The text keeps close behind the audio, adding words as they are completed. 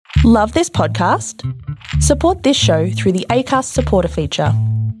Love this podcast? Support this show through the Acast supporter feature.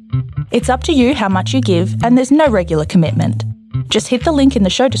 It's up to you how much you give, and there's no regular commitment. Just hit the link in the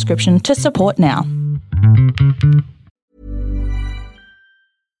show description to support now.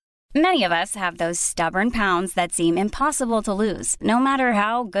 Many of us have those stubborn pounds that seem impossible to lose, no matter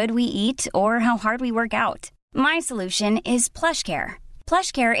how good we eat or how hard we work out. My solution is PlushCare.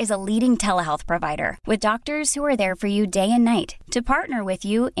 PlushCare is a leading telehealth provider with doctors who are there for you day and night to partner with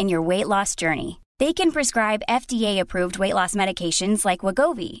you in your weight loss journey. They can prescribe FDA-approved weight loss medications like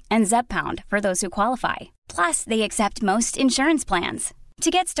Wegovy and Zepbound for those who qualify. Plus, they accept most insurance plans.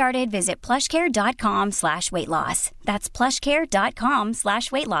 To get started, visit plushcare.com/weightloss. That's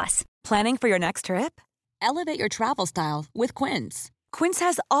plushcare.com/weightloss. Planning for your next trip? Elevate your travel style with Quince. Quince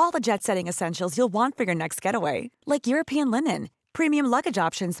has all the jet-setting essentials you'll want for your next getaway, like European linen, premium luggage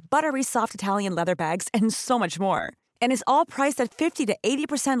options, buttery soft Italian leather bags, and so much more. And is all priced at 50 to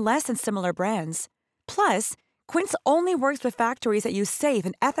 80% less than similar brands. Plus, Quince only works with factories that use safe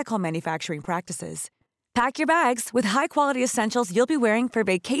and ethical manufacturing practices. Pack your bags with high-quality essentials you'll be wearing for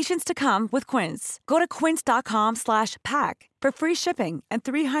vacations to come with Quince. Go to quince.com/pack for free shipping and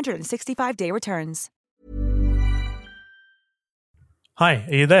 365-day returns. Hi,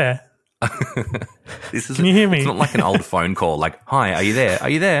 are you there? Can you hear me? It's not like an old phone call. Like, hi, are you there? Are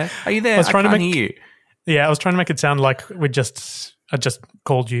you there? Are you there? I can't hear you. Yeah, I was trying to make it sound like I just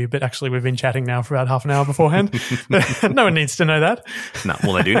called you, but actually we've been chatting now for about half an hour beforehand. No one needs to know that. No,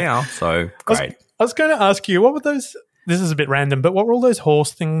 well, they do now, so great. I was going to ask you, what were those, this is a bit random, but what were all those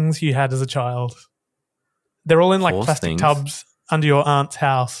horse things you had as a child? They're all in like horse plastic things? tubs under your aunt's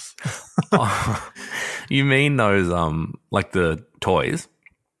house. Oh, you mean those, like the toys?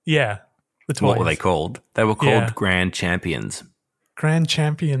 Yeah, the toys. What were they called? They were called Grand Champions. Grand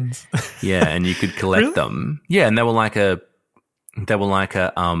Champions. Yeah, and you could collect them. Yeah, and they were like a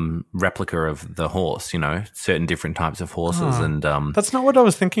replica of the horse, you know, certain different types of horses. And that's not what I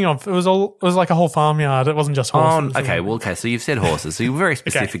was thinking of. It was like a whole farmyard. It wasn't just horses. Okay. So you've said horses. So you were very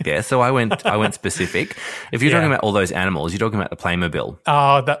specific there. So I went specific. If you're talking about all those animals, you're talking about the Playmobil.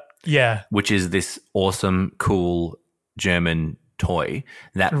 Oh, which is this awesome, cool German toy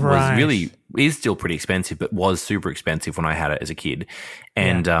that is still pretty expensive, but was super expensive when I had it as a kid.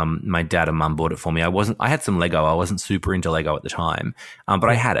 And my dad and mum bought it for me. I had some Lego. I wasn't super into Lego at the time, but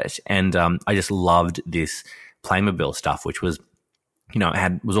I had it, and I just loved this Playmobil stuff, which was, you know,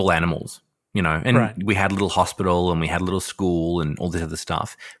 was all animals, you know, and we had a little hospital and we had a little school and all this other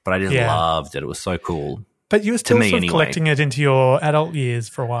stuff. But I just loved it. It was so cool. But you were still sort of collecting it into your adult years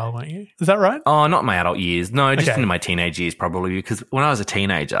for a while, weren't you? Is that right? Oh, not my adult years. No, just into my teenage years probably, because when I was a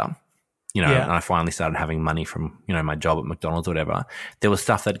teenager, you know, and I finally started having money from, you know, my job at McDonald's or whatever, there was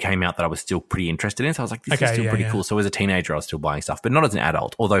stuff that came out that I was still pretty interested in. So I was like, this is still pretty cool. So as a teenager, I was still buying stuff, but not as an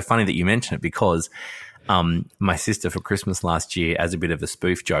adult. Although funny that you mention it, because my sister for Christmas last year, as a bit of a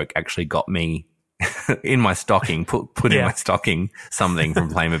spoof joke, actually got me in my stocking, put in my stocking something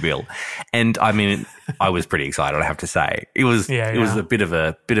from Playmobil. And I mean, I was pretty excited, I have to say. It was a bit of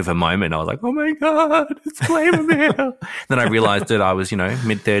a moment. I was like, oh my God, it's Playmobil. Then I realized that I was, you know,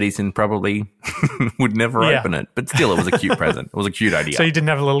 mid-30s and probably would never open it. But still, it was a cute present. It was a cute idea. So you didn't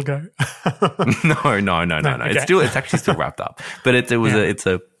have a little go? No. Okay. It's actually still wrapped up. But it was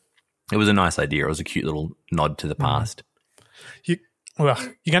a nice idea. It was a cute little nod to the past. Well,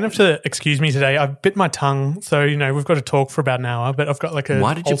 you're going to have to excuse me today. I've bit my tongue, so, you know, we've got to talk for about an hour, but I've got like a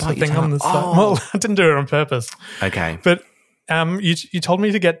Why did you bite your thing tongue? on the side. Well, I didn't do it on purpose. Okay. But you told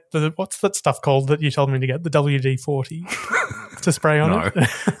me to get what's that stuff called that you told me to get? The WD-40 to spray on it?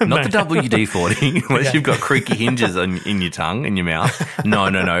 Not the WD-40, unless you've got creaky hinges in your tongue, in your mouth. No.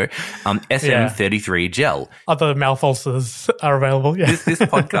 SM33 gel. Other mouth ulcers are available, This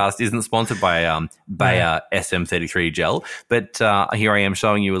podcast isn't sponsored by Bayer SM33 gel, but here I am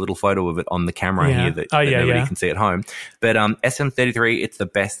showing you a little photo of it on the camera here that nobody can see at home. But SM33, it's the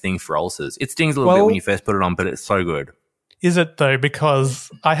best thing for ulcers. It stings a little bit when you first put it on, but it's so good. Is it though? Because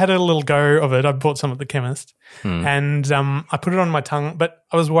I had a little go of it. I bought some at the chemist and I put it on my tongue, but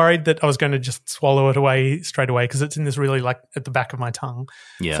I was worried that I was going to just swallow it away straight away because it's in this really like at the back of my tongue.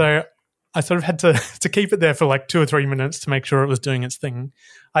 Yeah. So I sort of had to keep it there for like 2 or 3 minutes to make sure it was doing its thing.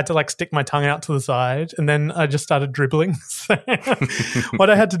 I had to like stick my tongue out to the side and then I just started dribbling. So what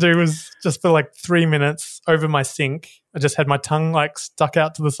I had to do was just for like 3 minutes over my sink, I just had my tongue like stuck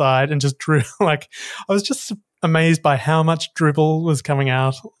out to the side and just drew like I was just amazed by how much dribble was coming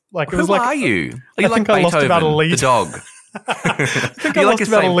out. Like it was like, are you? Are you I like think I lost Beethoven, about a litre. the dog? I think I lost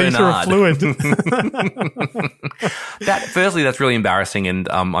about a litre of fluid. Firstly, that's really embarrassing, and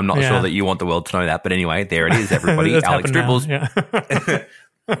I'm not sure that you want the world to know that. But anyway, there it is, everybody. Alex dribbles.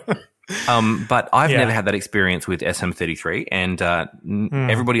 But I've never had that experience with SM33, and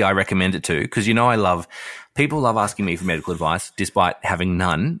everybody I recommend it to, because people love asking me for medical advice despite having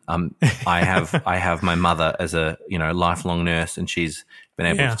none. I have my mother as a lifelong nurse, and she's been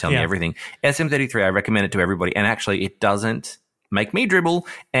able to tell me everything. SM33, I recommend it to everybody, and actually it doesn't make me dribble,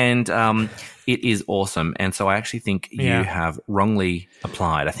 and it is awesome. And so I actually think you have wrongly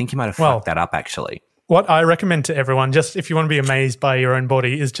applied. I think you might have fucked that up actually. What I recommend to everyone, just if you want to be amazed by your own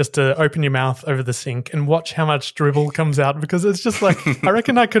body, is just to open your mouth over the sink and watch how much dribble comes out, because it's just like, I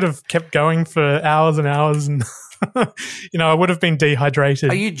reckon I could have kept going for hours and hours and, I would have been dehydrated.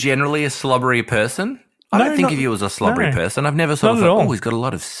 Are you generally a slobbery person? I don't think of you as a slobbery person. I've never sort of thought, he's got a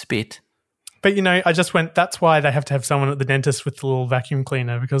lot of spit. But, I just went, that's why they have to have someone at the dentist with the little vacuum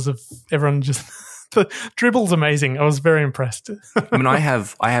cleaner, because of everyone just... The dribble's amazing. I was very impressed. I mean, I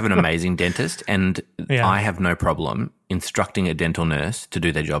have an amazing dentist, and I have no problem instructing a dental nurse to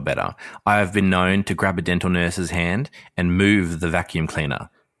do their job better. I have been known to grab a dental nurse's hand and move the vacuum cleaner.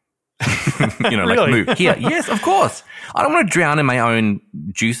 Really? Like move here. Yes, of course. I don't want to drown in my own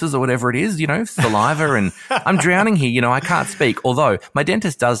juices or whatever it is, saliva, and I'm drowning here. I can't speak. Although my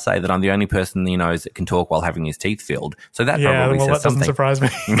dentist does say that I'm the only person he knows that can talk while having his teeth filled. So that probably says something. Doesn't surprise me.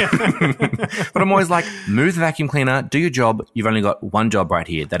 But I'm always like, move the vacuum cleaner, do your job. You've only got one job right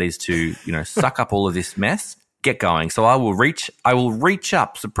here. That is to, suck up all of this mess, get going. So I will reach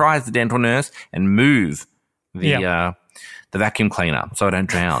up, surprise the dental nurse, and move the vacuum cleaner so I don't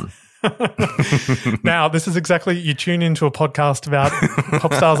drown. Now, this is exactly, you tune into a podcast about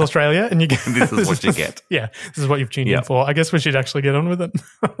Pop Stars Australia and you get... This is what you get. Yeah, this is what you've tuned in for. I guess we should actually get on with it.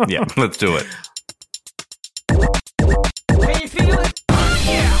 Yeah, let's do it. Can you feel it?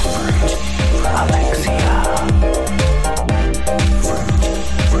 Yeah. Alexia.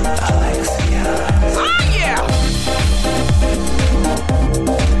 Oh, yeah.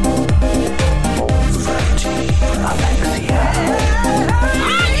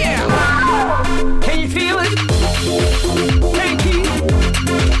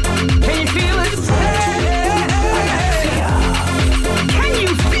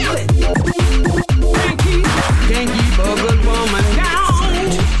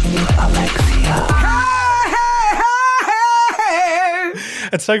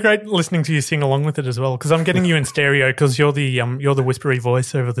 It's so great listening to you sing along with it as well, because I'm getting you in stereo because you're the whispery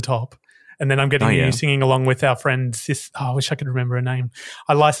voice over the top, and then I'm getting you singing along with our friend Sis. Oh, I wish I could remember her name.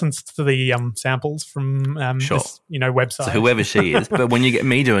 I licensed the samples from this website. So whoever she is, but when you get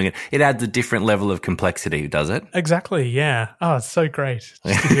me doing it, it adds a different level of complexity, does it? Exactly. Yeah. Oh, it's so great just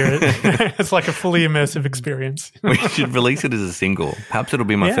to hear it. It's like a fully immersive experience. We should release it as a single. Perhaps it'll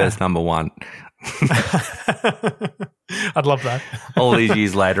be my first number one. I'd love that. All these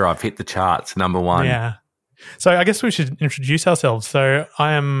years later, I've hit the charts, number one. Yeah. So I guess we should introduce ourselves. So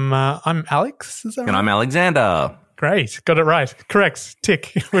I'm Alex. Is that right? And I'm Alexander. Great. Got it right. Correct.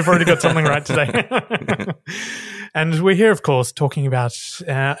 Tick. We've already got something right today. And we're here, of course, talking about,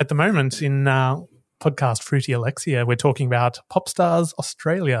 at the moment in podcast Fruity Alexia, we're talking about Pop Stars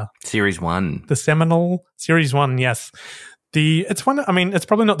Australia. Series 1. The seminal Series 1, yes. It's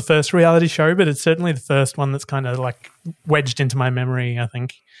probably not the first reality show, but it's certainly the first one that's kind of like wedged into my memory, I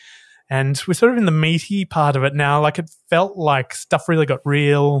think. And we're sort of in the meaty part of it now. Like, it felt like stuff really got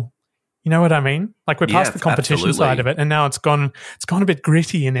real. You know what I mean? Like, we're past the competition side of it, and now it's gone a bit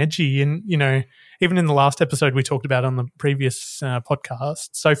gritty and edgy. And, even in the last episode we talked about on the previous podcast,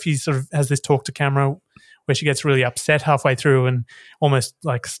 Sophie sort of has this talk to camera where she gets really upset halfway through and almost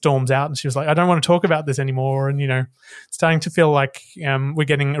like storms out, and she was like, I don't want to talk about this anymore. And, starting to feel like we're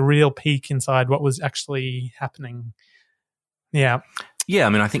getting a real peek inside what was actually happening. Yeah. Yeah, I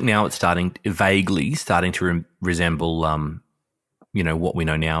mean, I think now it's vaguely starting to resemble, what we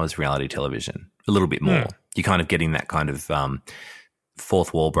know now as reality television a little bit more. You're kind of getting that kind of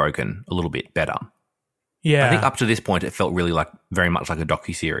fourth wall broken a little bit better. Yeah. I think up to this point it felt really very much like a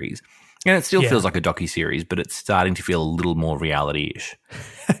docuseries. And it still feels like a docuseries, but it's starting to feel a little more reality-ish.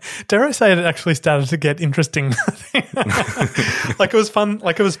 Dare I say it actually started to get interesting. Like, it was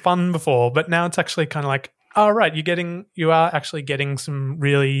fun before, but now it's actually kind of like, oh, right, you are actually getting some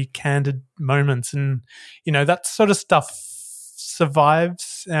really candid moments, and that sort of stuff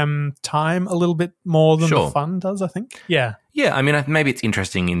survives time a little bit more than the fun does, I think. Yeah. Yeah, I mean, maybe it's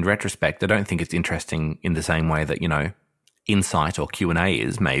interesting in retrospect. I don't think it's interesting in the same way that, Insight or Q&A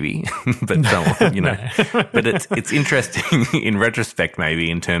is, maybe, but but it's interesting in retrospect,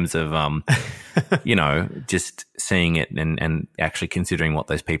 maybe, in terms of just seeing it and actually considering what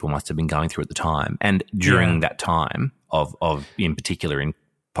those people must have been going through at the time, and during that time of in particular in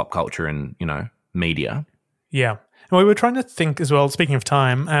pop culture and media. Yeah. And we were trying to think as well, speaking of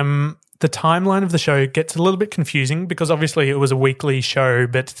time, the timeline of the show gets a little bit confusing because obviously it was a weekly show,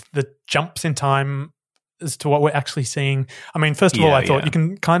 but the jumps in time as to what we're actually seeing. I mean, first of all, I thought you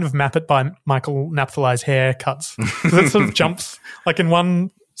can kind of map it by Michael Napthali's haircuts. It sort of jumps, like in one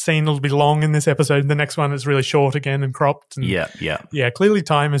scene it'll be long in this episode, and the next one is really short again and cropped. And yeah, clearly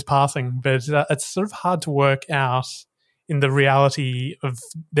time is passing, but it's sort of hard to work out in the reality of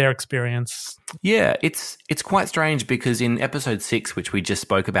their experience. Yeah, it's quite strange because in episode 6, which we just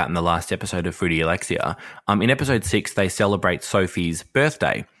spoke about in the last episode of Fruity Alexia, in episode 6 they celebrate Sophie's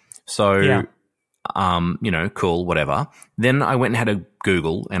birthday. So, cool, whatever. Then I went and had a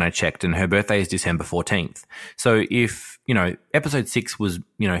Google and I checked, and her birthday is December 14th. So if, episode 6 was,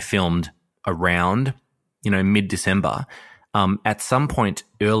 filmed around, mid-December, at some point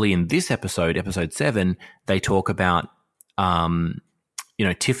early in this episode, episode 7, they talk about,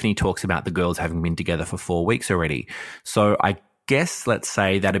 Tiffany talks about the girls having been together for 4 weeks already. So I guess, let's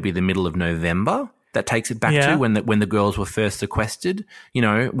say that'd be the middle of November. That takes it back to when the girls were first sequestered. We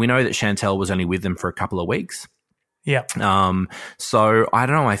know that Chantel was only with them for a couple of weeks. Yeah. So I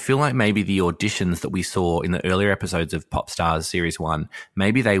don't know. I feel like maybe the auditions that we saw in the earlier episodes of Pop Stars Series 1,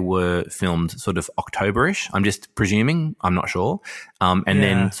 maybe they were filmed sort of October-ish. I'm just presuming. I'm not sure.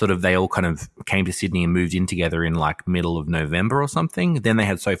 Then sort of they all kind of came to Sydney and moved in together in like middle of November or something. Then they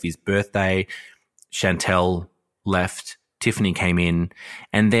had Sophie's birthday. Chantel left. Tiffany came in,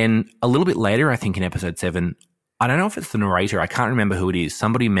 and then a little bit later, I think in episode 7, I don't know if it's the narrator, I can't remember who it is.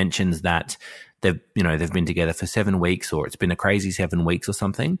 Somebody mentions that they've been together for 7 weeks, or it's been a crazy 7 weeks or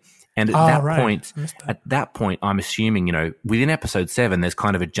something. And at that point, I'm assuming, within episode 7, there's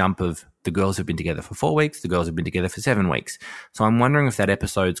kind of a jump of the girls have been together for 4 weeks, the girls have been together for 7 weeks. So I'm wondering if that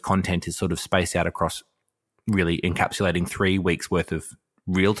episode's content is sort of spaced out across really encapsulating 3 weeks worth of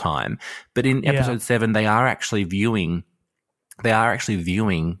real time. But in episode 7, they are actually viewing, like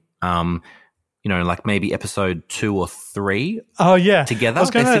maybe episode 2 or 3. Oh, yeah. Together.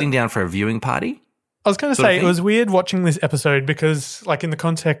 They're sitting down for a viewing party. I was going to say, it was weird watching this episode because, like, in the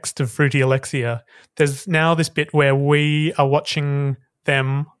context of Fruity Alexia, there's now this bit where we are watching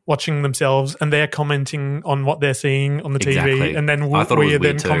them watching themselves and they're commenting on what they're seeing on the TV, and then we are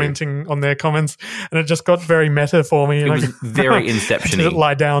then commenting on their comments, and it just got very meta for me. It was very Inception-y.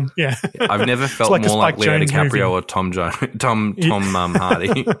 Lie down, yeah. I've never felt more like Leo DiCaprio or Tom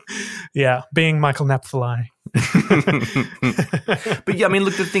Hardy. Yeah, being Michael Napthali. But yeah, I mean,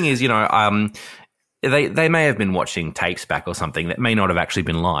 look, the thing is, they may have been watching tapes back or something that may not have actually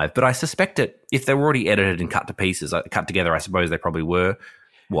been live, but I suspect that if they were already edited and cut to pieces, cut together, I suppose they probably were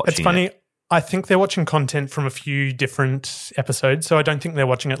watching. It's funny. I think they're watching content from a few different episodes, so I don't think they're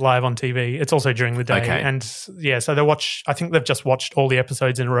watching it live on TV. It's also during the day. Okay. And yeah, so I think they've just watched all the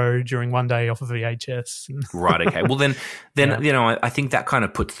episodes in a row during one day off of VHS. Right, okay. Well, then I think that kind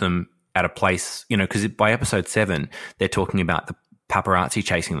of puts them at a place, because by episode 7, they're talking about the paparazzi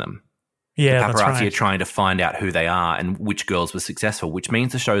chasing them. Yeah, the paparazzi are trying to find out who they are and which girls were successful, which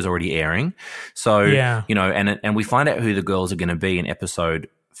means the show's already airing. So, and we find out who the girls are going to be in episode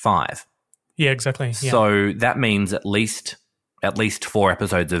 5. Yeah, exactly. Yeah. So that means at least 4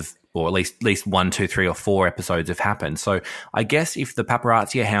 episodes of, or at least 1, 2, 3, or 4 episodes have happened. So I guess if the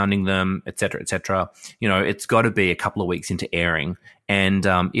paparazzi are hounding them, et cetera, it's got to be a couple of weeks into airing. And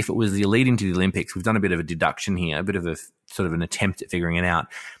if it was the lead into the Olympics, we've done a bit of a deduction here, a bit of a sort of an attempt at figuring it out.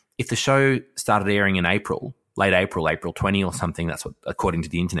 If the show started airing in April, late April, April 20 or something, that's what, according to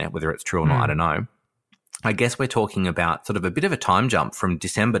the internet, whether it's true or not, I don't know. I guess we're talking about sort of a bit of a time jump from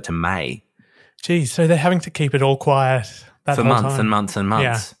December to May. Geez, so they're having to keep it all quiet for months and months and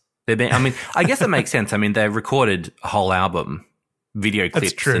months. Yeah. I guess it makes sense. I mean, they recorded a whole album, video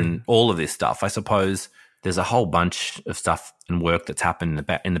clips and all of this stuff. I suppose there's a whole bunch of stuff and work that's happened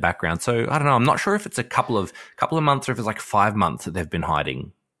in the background. So I don't know. I'm not sure if it's a couple of months or if it's like 5 months that they've been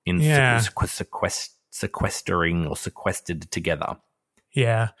hiding in sequestering or sequestered together.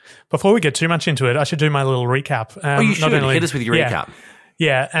 Yeah. Before we get too much into it, I should do my little recap. You should. Hit us with your recap.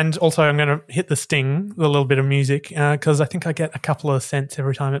 Yeah, and also I'm going to hit the sting, a little bit of music, because I think I get a couple of cents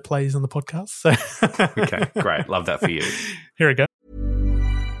every time it plays on the podcast. So. Okay, great. Love that for you. Here we go.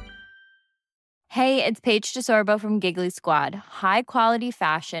 Hey, it's Paige DeSorbo from Giggly Squad. High quality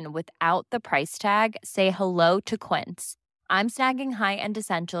fashion without the price tag. Say hello to Quince. I'm snagging high-end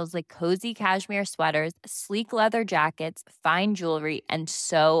essentials like cozy cashmere sweaters, sleek leather jackets, fine jewelry, and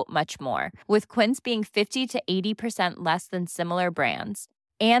so much more. With Quince being 50 to 80% less than similar brands.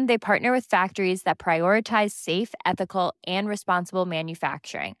 And they partner with factories that prioritize safe, ethical, and responsible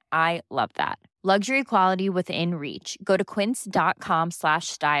manufacturing. I love that. Luxury quality within reach. Go to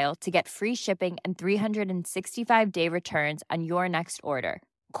quince.com/style to get free shipping and 365-day returns on your next order.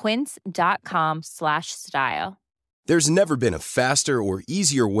 Quince.com/style. There's never been a faster or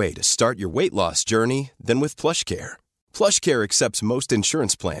easier way to start your weight loss journey than with PlushCare. PlushCare accepts most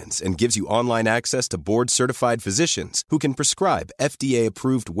insurance plans and gives you online access to board-certified physicians who can prescribe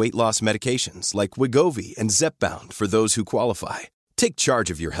FDA-approved weight loss medications like Wegovy and Zepbound for those who qualify. Take charge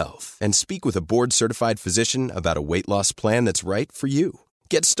of your health and speak with a board-certified physician about a weight loss plan that's right for you.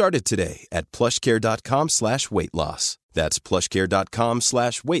 Get started today at plushcare.com/weight loss. That's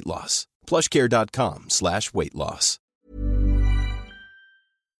plushcare.com/weight loss. plushcare.com/weight loss.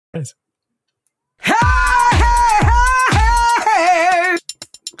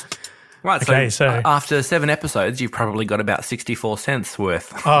 Right, okay, so after 7 episodes, you've probably got about 64 cents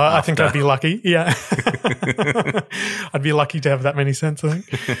worth. I think I'd be lucky, yeah. I'd be lucky to have that many cents, I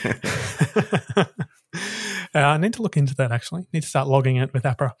think. I need to look into that, actually. Need to start logging it with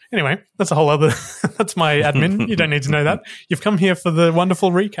APRA. Anyway, that's a whole other – that's my admin. You don't need to know that. You've come here for the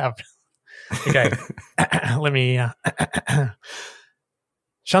wonderful recap. Okay, let me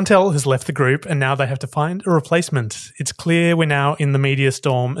Chantel has left the group and now they have to find a replacement. It's clear we're now in the media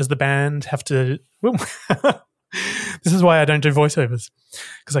storm as the band have to – well, this is why I don't do voiceovers,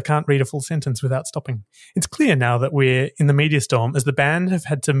 because I can't read a full sentence without stopping. It's clear now that we're in the media storm as the band have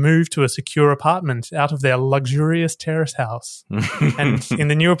had to move to a secure apartment out of their luxurious terrace house. And in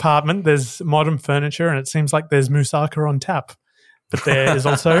the new apartment, there's modern furniture and it seems like there's moussaka on tap. But there is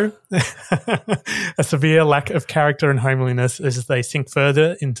also a severe lack of character and homeliness as they sink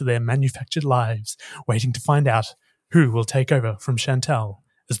further into their manufactured lives, waiting to find out who will take over from Chantel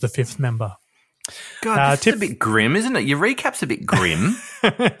as the 5th member. God, this is a bit grim, isn't it? Your recap's a bit grim.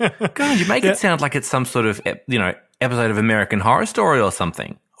 God, you make it sound like it's some sort of, episode of American Horror Story or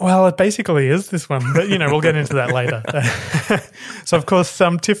something. Well, it basically is this one, but, we'll get into that later. So, of course,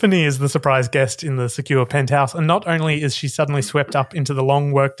 Tiffany is the surprise guest in the secure penthouse, and not only is she suddenly swept up into the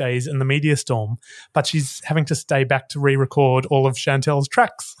long work days and the media storm, but she's having to stay back to re-record all of Chantel's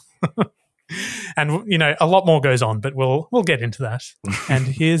tracks. And, a lot more goes on, but we'll get into that. And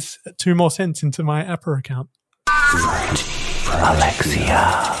here's 2 more cents into my APRA account.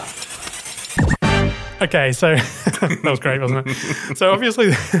 Alexia. Okay, so that was great, wasn't it? So obviously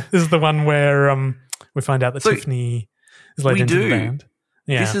this is the one where we find out that Tiffany is let into the band.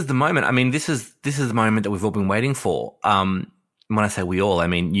 Yeah. This is the moment. I mean, this is the moment that we've all been waiting for. When I say we all, I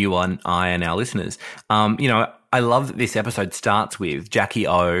mean you and I and our listeners. I love that this episode starts with Jackie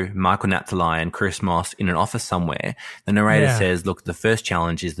O, Michael Natzalai, and Chris Moss in an office somewhere. The narrator says, look, the first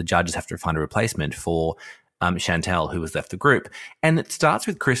challenge is the judges have to find a replacement for Chantel, who has left the group. And it starts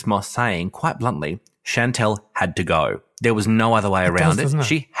with Chris Moss saying, quite bluntly, Chantel had to go. There was no other way around it.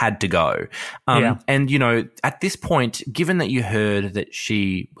 She had to go. And, at this point, given that you heard that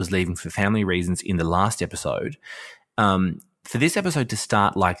she was leaving for family reasons in the last episode, for this episode to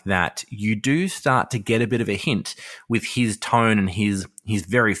start like that, you do start to get a bit of a hint with his tone, and he's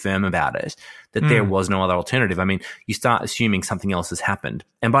very firm about it, that there was no other alternative. I mean, you start assuming something else has happened.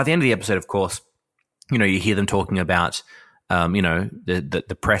 And by the end of the episode, of course, you hear them talking about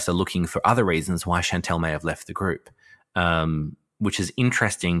the press are looking for other reasons why Chantel may have left the group, which is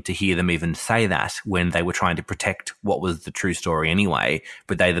interesting to hear them even say that when they were trying to protect what was the true story anyway,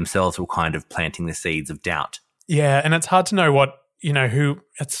 but they themselves were kind of planting the seeds of doubt. Yeah, and it's hard to know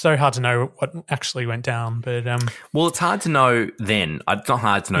it's so hard to know what actually went down. But well, it's hard to know then. It's not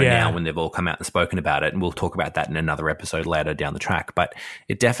hard to know now when they've all come out and spoken about it, and we'll talk about that in another episode later down the track. But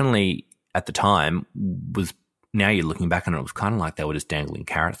it definitely, at the time, was. Now you're looking back on it, it was kind of like they were just dangling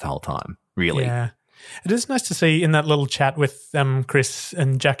carrots the whole time, really. Yeah. It is nice to see in that little chat with Chris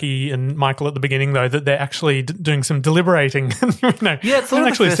and Jackie and Michael at the beginning, though, that they're actually doing some deliberating. Yeah, it's not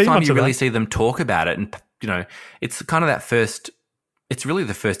the first time you really see them talk about it. And, it's kind of that first – it's really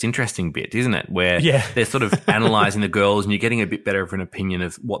the first interesting bit, isn't it, where they're sort of analysing the girls and you're getting a bit better of an opinion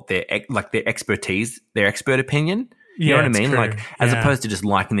of what their expertise, their expert opinion. You know what I mean? True. Like, as opposed to just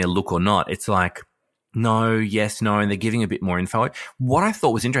liking their look or not, it's like – no, yes, no, and they're giving a bit more info. What I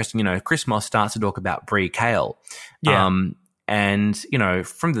thought was interesting, Chris Moss starts to talk about Brie Kale. Yeah. And,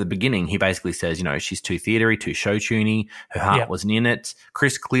 from the beginning, he basically says, she's too theatery, too show-tuney, her heart wasn't in it.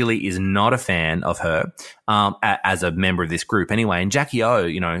 Chris clearly is not a fan of her as a member of this group anyway. And Jackie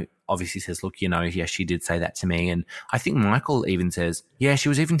O, obviously says, look, yes, she did say that to me. And I think Michael even says, yeah, she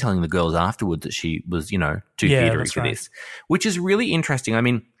was even telling the girls afterwards that she was, too theatery for this, which is really interesting. I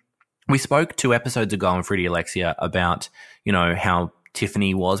mean, we spoke 2 episodes ago on Fruity Alexia about, how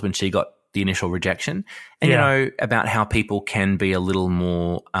Tiffany was when she got the initial rejection and, about how people can be a little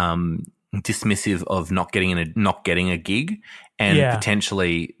more dismissive of not getting a gig, and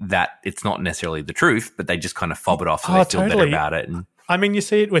potentially that it's not necessarily the truth, but they just kind of fob it off so they feel better about it. And I mean, you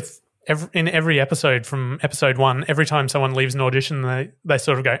see it with in every episode from episode 1. Every time someone leaves an audition, they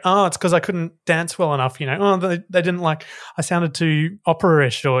sort of go, "Oh, it's because I couldn't dance well enough." "Oh, they didn't like I sounded too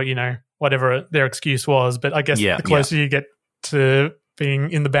opera-ish," or whatever their excuse was. But I guess the closer you get to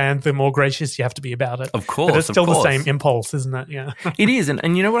being in the band, the more gracious you have to be about it. Of course. But it's still the same impulse, isn't it? Yeah. It is.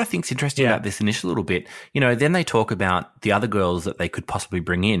 And you know what I think is interesting about this initial little bit? Then they talk about the other girls that they could possibly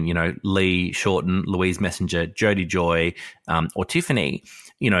bring in, Lee Shorten, Louise Messenger, Jodie Joy, or Tiffany.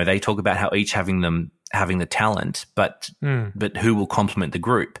 They talk about how each having the talent, but who will complement the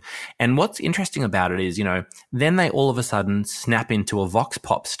group. And what's interesting about it is, then they all of a sudden snap into a Vox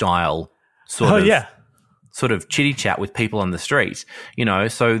Pop style sort of chitty chat with people on the street,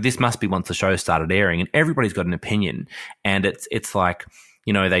 so this must be once the show started airing and everybody's got an opinion. And it's like,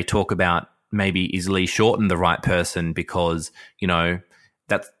 they talk about maybe is Lee Shorten the right person because,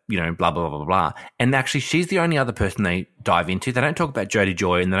 that's, blah, blah, blah, blah, blah. And actually she's the only other person they dive into. They don't talk about Jodie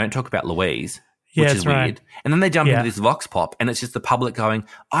Joy and they don't talk about Louise, which is weird. Right. And then they jump into this Vox Pop and it's just the public going,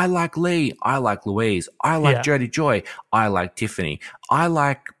 I like Lee, I like Louise, I like Jodie Joy, I like Tiffany, I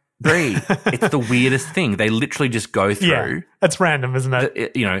like Brie. It's the weirdest thing. They literally just go through. Yeah, it's random, isn't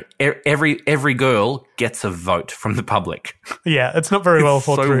it? Every girl gets a vote from the public. Yeah, it's not very well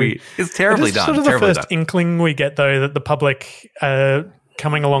thought through. Weird. It's terribly done. Sort of the first inkling we get, though, that the public are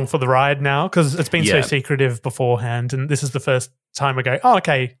coming along for the ride now, because it's been so secretive beforehand, and this is the first time we go, oh,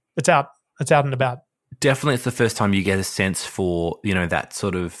 okay, it's out and about. Definitely, it's the first time you get a sense for that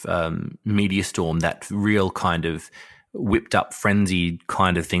sort of media storm, that real kind of whipped up frenzied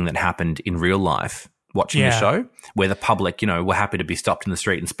kind of thing that happened in real life watching the show, where the public, were happy to be stopped in the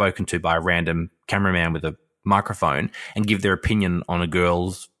street and spoken to by a random cameraman with a microphone and give their opinion on a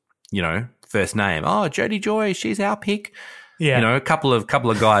girl's, first name. Oh, Jodie Joy, she's our pick. Yeah. A couple of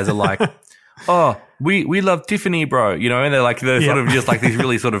guys are like, oh, we love Tiffany, bro, and they're sort of just like these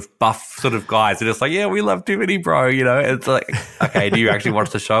really sort of buff sort of guys. They're just like, yeah, we love Tiffany, bro, It's like, okay, do you actually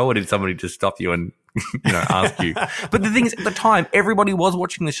watch the show or did somebody just stop you and, ask you? But the thing is, at the time, everybody was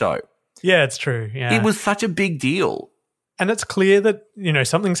watching the show. Yeah, it's true. Yeah. It was such a big deal. And it's clear that,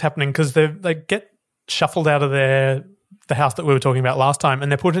 something's happening because they get shuffled out of the house that we were talking about last time,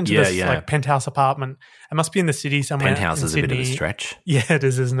 and they're put into this like penthouse apartment. It must be in the city somewhere. Penthouse is a bit of a stretch. Yeah, it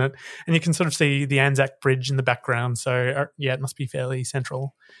is, isn't it? And you can sort of see the Anzac Bridge in the background. So it must be fairly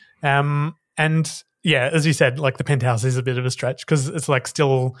central. And yeah, as you said, like the penthouse is a bit of a stretch because it's like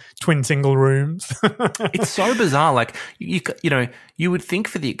still twin single rooms. It's so bizarre. Like you would think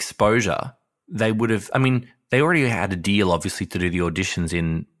for the exposure they would have. I mean, they already had a deal, obviously, to do the auditions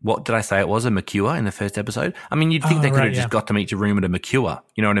in, what did I say it was, a Mercure in the first episode? I mean, you'd think they could have just got to meet your room at a Mercure.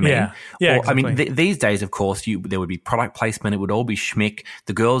 You know what I mean? Yeah, or, exactly. I mean, these days, of course, there would be product placement. It would all be schmick.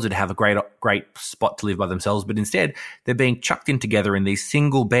 The girls would have a great spot to live by themselves. But instead, they're being chucked in together in these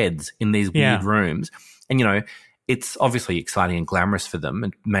single beds in these weird rooms. And, it's obviously exciting and glamorous for them,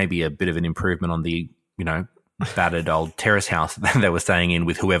 and maybe a bit of an improvement on the, battered old terrace house that they were staying in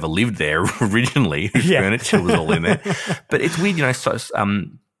with whoever lived there originally, whose furniture was all in there. But it's weird, so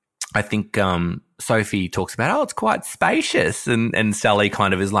I think Sophie talks about, it's quite spacious, and Sally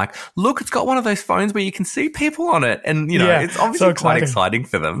kind of is like, look, it's got one of those phones where you can see people on it, and it's obviously quite exciting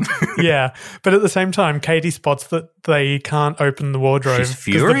for them. Yeah, but at the same time, Katie spots that they can't open the wardrobe because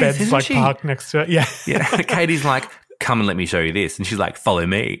the bed's like parked next to it. Yeah, Katie's like, come and let me show you this. And she's like, follow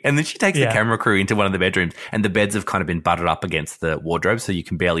me. And then she takes the camera crew into one of the bedrooms, and the beds have kind of been butted up against the wardrobe so you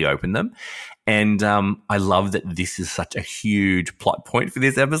can barely open them. And I love that this is such a huge plot point for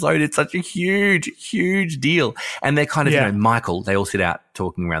this episode. It's such a huge, huge deal. And they're kind of, Michael, they all sit out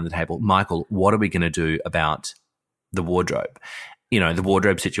talking around the table. Michael, what are we going to do about the wardrobe? The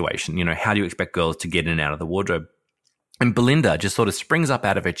wardrobe situation. How do you expect girls to get in and out of the wardrobe? And Belinda just sort of springs up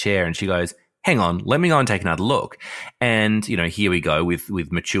out of her chair and she goes, hang on, let me go and take another look. And, here we go with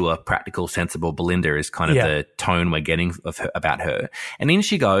mature, practical, sensible Belinda is kind of the tone we're getting about her. And in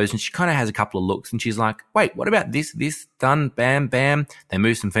she goes, and she kind of has a couple of looks, and she's like, wait, what about this, done, bam, bam. They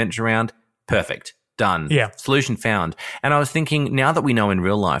move some furniture around. Perfect. Done. Yeah. Solution found. And I was thinking, now that we know in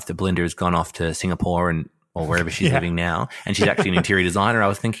real life that Belinda has gone off to Singapore or wherever she's living now, and she's actually an interior designer, I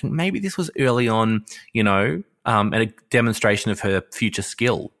was thinking maybe this was early on, a demonstration of her future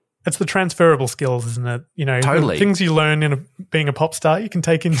skill. It's the transferable skills, isn't it? Totally. The things you learn in being a pop star, you can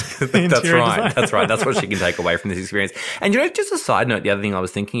take into the interior design. That's right. That's what she can take away from this experience. And, just a side note, the other thing I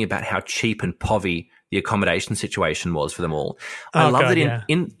was thinking about how cheap and povy the accommodation situation was for them all. I love that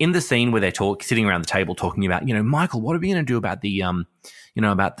in the scene where they're sitting around the table talking about, Michael, what are we going to do about the,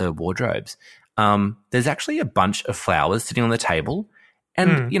 about the wardrobes? There's actually a bunch of flowers sitting on the table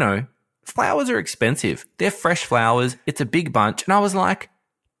and, flowers are expensive. They're fresh flowers. It's a big bunch. And I was like,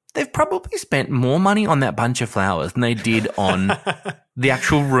 they've probably spent more money on that bunch of flowers than they did on the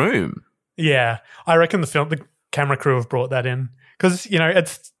actual room. Yeah. I reckon the camera crew have brought that in because,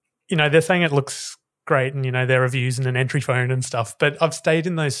 it's, they're saying it looks great and, their reviews and an entry phone and stuff. But I've stayed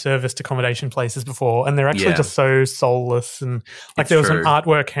in those serviced accommodation places before and they're actually just so soulless. And like there was an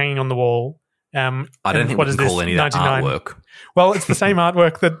artwork hanging on the wall. I don't think we can call any of that artwork. Well, it's the same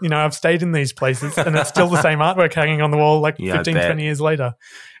artwork that, I've stayed in these places and it's still the same artwork hanging on the wall 15, 20 years later.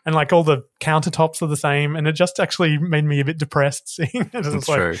 And like all the countertops are the same and it just actually made me a bit depressed seeing it. It's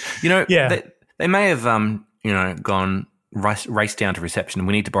true. They may have, gone race down to reception.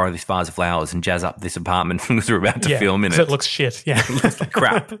 We need to borrow this vase of flowers and jazz up this apartment because we're about to film in it. It looks shit. Yeah. It looks like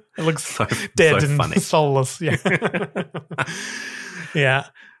crap. It looks so dead and funny. Soulless. Yeah. Yeah.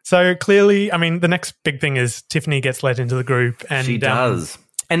 So clearly, the next big thing is Tiffany gets let into the group. And she does.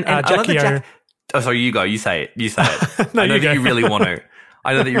 And Jackie sorry, you go. You say it. No, I know that you really want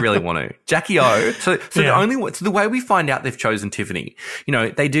to. Jackie O. So the way we find out they've chosen Tiffany,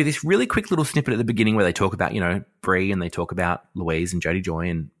 they do this really quick little snippet at the beginning where they talk about, Bree and they talk about Louise and Jodie Joy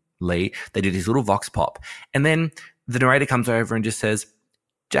and Lee. They do this little vox pop. And then the narrator comes over and just says,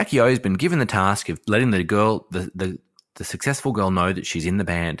 Jackie O has been given the task of letting the girl, the successful girl know that she's in the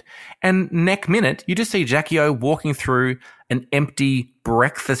band. And next minute, you just see Jackie O walking through an empty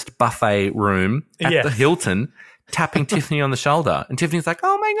breakfast buffet room at the Hilton, tapping Tiffany on the shoulder. And Tiffany's like,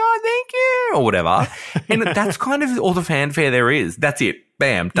 oh my God, thank you, or whatever. And that's kind of all the fanfare there is. That's it.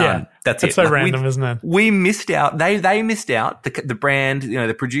 Bam, done. That's it. It's so random, isn't it? We missed out. They missed out. The brand,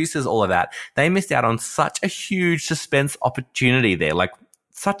 the producers, all of that. They missed out on such a huge suspense opportunity there. Like,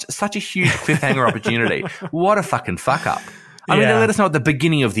 such a huge cliffhanger opportunity. What a fucking fuck up. They let us know at the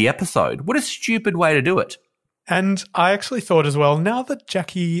beginning of the episode. What a stupid way to do it. And I actually thought as well, now that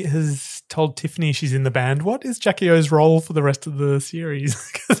Jackie has told Tiffany she's in the band, what is Jackie O's role for the rest of the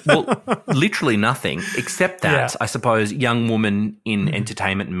series? Well, literally nothing, except that, I suppose, young woman in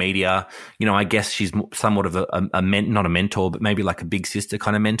entertainment and media, I guess she's somewhat of not a mentor, but maybe like a big sister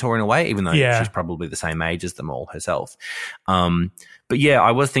kind of mentor in a way, even though she's probably the same age as them all herself. But yeah,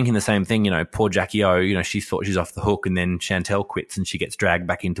 I was thinking the same thing, poor Jackie O, she thought she's off the hook and then Chantel quits and she gets dragged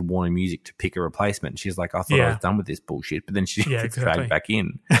back into Warner Music to pick a replacement. She's like, I thought I was done with this bullshit, but then she gets dragged back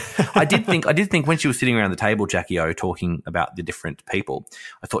in. I did think when she was sitting around the table, Jackie O, talking about the different people,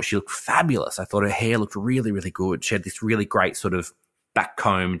 I thought she looked fabulous. I thought her hair looked really, really good. She had this really great sort of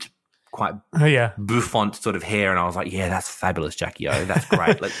back-combed, quite bouffant sort of hair, and I was like, yeah, that's fabulous, Jackie O. That's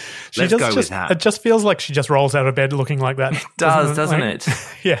great. Let's go with that. It just feels like she just rolls out of bed looking like that. It doesn't it?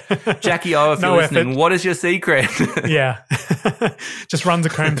 Yeah. Jackie O, if you're listening, what is your secret? Yeah. Just runs a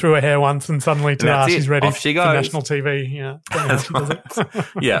comb through her hair once and suddenly she's ready Off she goes. for national TV. Yeah. That's right.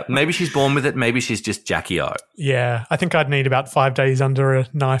 Yeah. Maybe she's born with it. Maybe she's just Jackie O. Yeah. I think I'd need about 5 days under a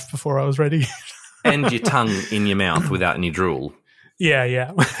knife before I was ready. And your tongue in your mouth without any drool. Yeah,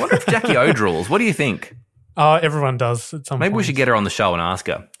 yeah. Wonder if Jackie O drools. What do you think? Everyone does at some point. Maybe we should get her on the show and ask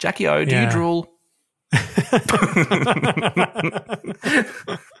her, Jackie O, do you drool?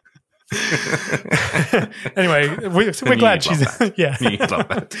 Anyway, we're glad she's yeah. You love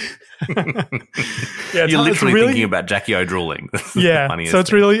that. You're literally thinking about Jackie O drooling. Yeah, so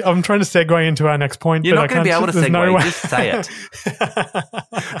it's really. I'm trying to segue into our next point. You're not going to be able to segue. No just say it.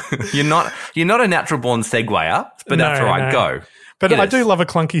 You're not a natural born seguer, but that's all right. Go. But I do love a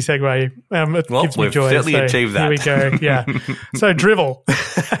clunky segue. It gives me joy. We've certainly achieved that. Here we go. Yeah. So dribble.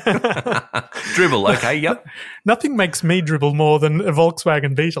 Dribble. Okay. Yep. Nothing makes me dribble more than a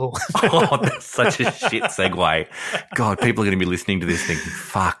Volkswagen Beetle. Oh, that's such a shit segue. God, people are going to be listening to this thinking,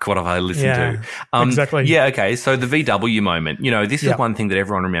 fuck, what have I listened to? Exactly. Yeah, okay. So the VW moment, this is one thing that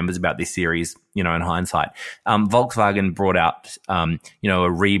everyone remembers about this series, in hindsight. Volkswagen brought out, a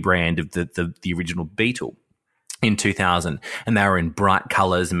rebrand of the original Beetle in 2000, and they were in bright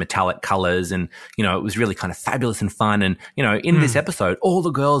colours and metallic colours, and it was really kind of fabulous and fun. And in this episode, all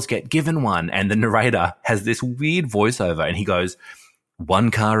the girls get given one, and the narrator has this weird voiceover, and he goes, 1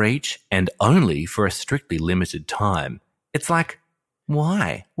 car each, and only for a strictly limited time. It's like,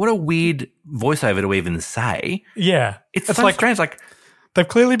 why? What a weird voiceover to even say. Yeah, it's so like strange. Like they've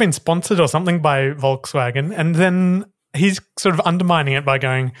clearly been sponsored or something by Volkswagen, and then he's sort of undermining it by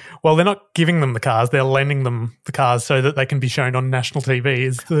going, well, they're not giving them the cars, they're lending them the cars so that they can be shown on national TV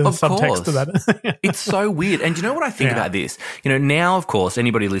is the subtext of that. It's so weird. And you know what I think about this? Now, of course,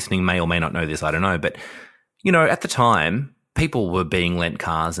 anybody listening may or may not know this, I don't know. But, at the time, people were being lent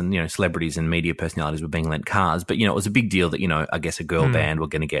cars and, celebrities and media personalities were being lent cars. But, it was a big deal that, I guess a girl band were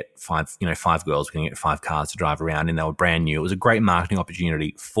going to get five girls were going to get 5 cars to drive around and they were brand new. It was a great marketing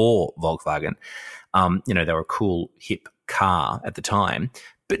opportunity for Volkswagen. They were a cool, hip car at the time.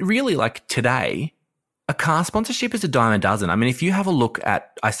 But really, like today, a car sponsorship is a dime a dozen. I mean, if you have a look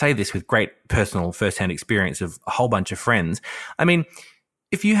at, I say this with great personal first-hand experience of a whole bunch of friends. I mean,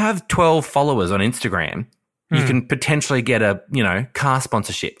 if you have 12 followers on Instagram, you can potentially get a, car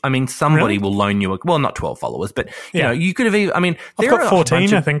sponsorship. I mean, somebody will loan you not 12 followers, but, you could have even, I mean, I've got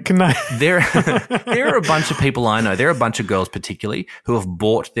 14, I think. There are a bunch of people I know, there are a bunch of girls particularly who have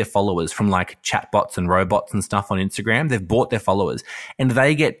bought their followers from like chatbots and robots and stuff on Instagram. They've bought their followers and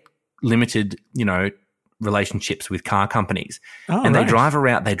they get limited, relationships with car companies. And they drive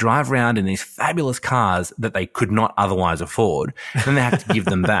around in these fabulous cars that they could not otherwise afford. And they have to give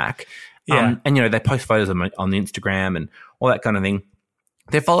them back. And, they post photos on the Instagram and all that kind of thing.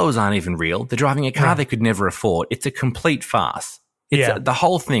 Their followers aren't even real. They're driving a car they could never afford. It's a complete farce. The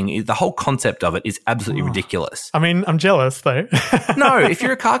whole thing, the whole concept of it is absolutely ridiculous. I mean, I'm jealous though. No, if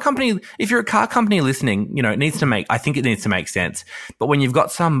you're a car company listening, I think it needs to make sense. But when you've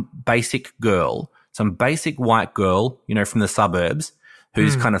got some basic white girl, from the suburbs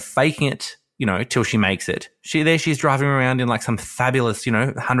who's kind of faking it, till she makes it. She's driving around in like some fabulous,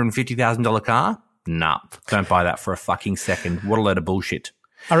 $150,000 car. Nah, don't buy that for a fucking second. What a load of bullshit.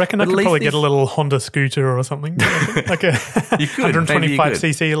 I reckon I could probably get a little Honda scooter or something, like a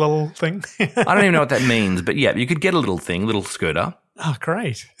 125cc little thing. I don't even know what that means, but yeah, you could get a little scooter. Oh,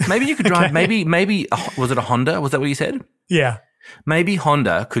 great. Maybe you could drive, maybe, was it a Honda? Was that what you said? Yeah. Maybe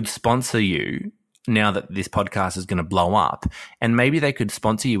Honda could sponsor you now that this podcast is going to blow up, and maybe they could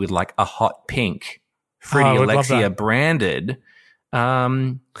sponsor you with like a hot pink Freddie Alexia branded,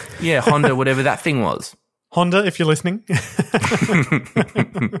 Honda, whatever that thing was. Honda, if you're listening. But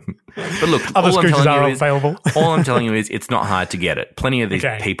look, other scooters are available. All I'm telling you is it's not hard to get it. Plenty of these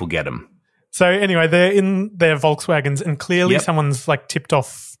people get them. So anyway, they're in their Volkswagens and clearly someone's like tipped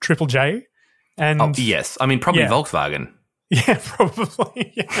off Triple J. And yes. I mean, probably Volkswagen. Yeah,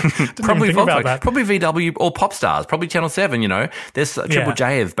 probably. Yeah. Probably Volkswagen, probably VW or Popstars, probably Channel 7, There's Triple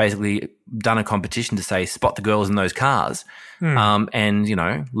J have basically done a competition to say spot the girls in those cars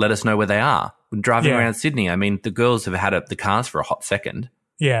and, let us know where they are. Driving around Sydney, I mean, the girls have had the cars for a hot second.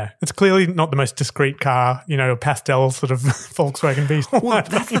 Yeah, it's clearly not the most discreet car, a pastel sort of Volkswagen Beetle. Well,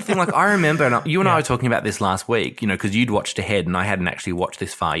 that's the thing. Like, I remember, and you and I were talking about this last week, because you'd watched ahead and I hadn't actually watched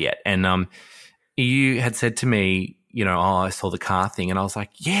this far yet. And you had said to me, I saw the car thing, and I was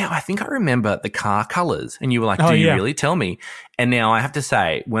like, yeah, I think I remember the car colours. And you were like, do you really? Tell me. And now I have to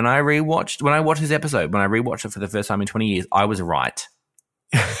say, when I watched this episode, when I rewatched it for the first time in 20 years, I was right.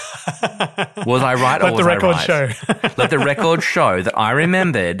 Was I right or was I right? Let the record show. Let the record show that I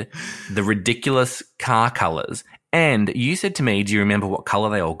remembered the ridiculous car colours. And you said to me, do you remember what colour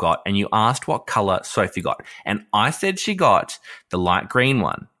they all got? And you asked what colour Sophie got. And I said she got the light green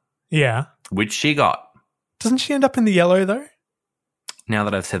one. Yeah. Which she got. Doesn't she end up in the yellow though? Now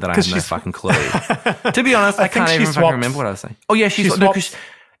that I've said that, I have no fucking clue. To be honest, I can't even fucking remember what I was saying. Oh yeah, she swapped.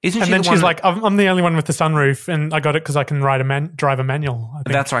 Isn't she? And then she's like, "I'm the only one with the sunroof, and I got it because I can drive a manual." I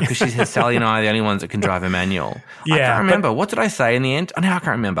think. That's right, because she says Sally and I are the only ones that can drive a manual. Yeah, I can't remember. What did I say in the end? I can't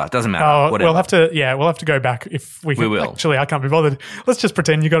remember. It doesn't matter. Oh, we'll have to go back if we can. We will. Actually, I can't be bothered. Let's just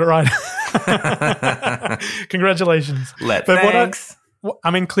pretend you got it right. Congratulations. Thanks.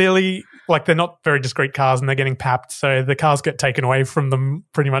 I mean, clearly, like, they're not very discreet cars and they're getting papped, so the cars get taken away from them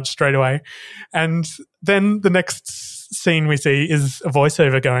pretty much straight away. And then the next scene we see is a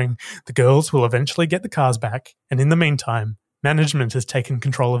voiceover going, the girls will eventually get the cars back, and in the meantime, management has taken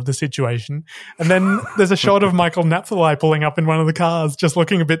control of the situation. And then there's a shot of Michael Napthali pulling up in one of the cars, just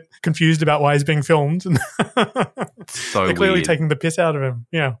looking a bit confused about why he's being filmed. And so they're clearly weird. taking the piss out of him.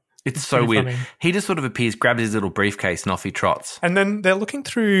 Yeah. It's so weird. Funny. He just sort of appears, grabs his little briefcase, and off he trots. And then they're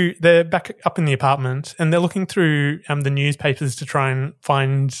back up in the apartment, and they're looking through the newspapers to try and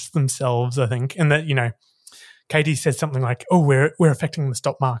find themselves, I think. And that, Katie says something like, oh, we're affecting the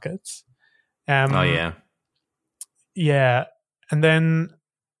stock markets. Oh, yeah. Yeah. And then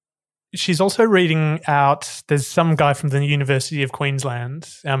she's also reading out, there's some guy from the University of Queensland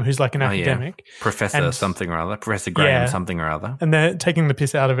who's like an academic. Yeah. Professor something or other. Professor Graham something or other. And they're taking the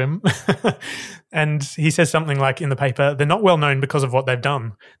piss out of him. And he says something like in the paper, they're not well known because of what they've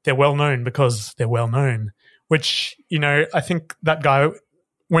done. They're well known because they're well known. which, you know, I think that guy,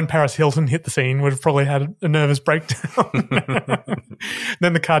 when Paris Hilton hit the scene, would have probably had a nervous breakdown.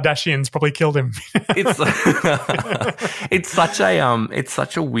 Then the Kardashians probably killed him. It's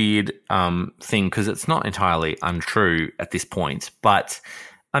such a weird thing because it's not entirely untrue at this point. But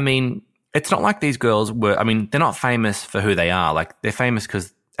I mean, it's not like these girls were. I mean, they're not famous for who they are. Like, they're famous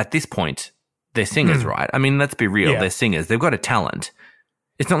because at this point they're singers, right? I mean, let's be real. They're singers. They've got a talent.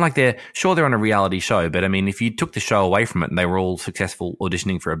 It's not like they're on a reality show, but I mean, if you took the show away from it and they were all successful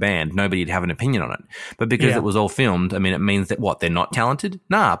auditioning for a band, nobody'd have an opinion on it. But because it was all filmed, I mean, it means that what? They're not talented?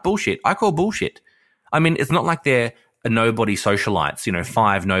 Nah, bullshit. I call bullshit. I mean, it's not like they're a nobody socialites, you know,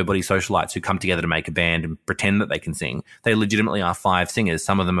 5 nobody socialites who come together to make a band and pretend that they can sing. They legitimately are 5 singers.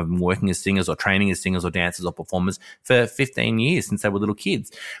 Some of them have been working as singers or training as singers or dancers or performers for 15 years since they were little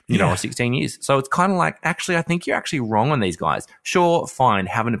kids, you know, or 16 years. So it's kind of like, actually, I think you're actually wrong on these guys. Sure, fine,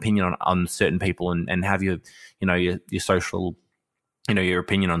 have an opinion on certain people and have your, you know, your social, you know, your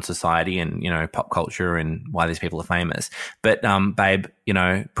opinion on society and, you know, pop culture and why these people are famous. But, babe, you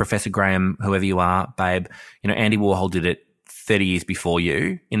know, Professor Graham, whoever you are, babe, you know, Andy Warhol did it 30 years before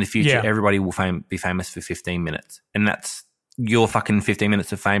you. In the future, everybody will be famous for 15 minutes. And that's your fucking 15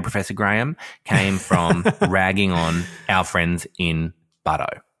 minutes of fame, Professor Graham, came from ragging on our friends in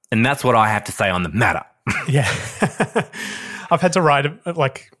Butto. And that's what I have to say on the matter. Yeah. I've had to write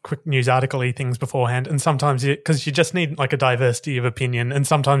like quick news article-y things beforehand, and sometimes because you just need like a diversity of opinion, and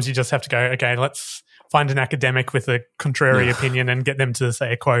sometimes you just have to go, okay, let's find an academic with a contrary opinion and get them to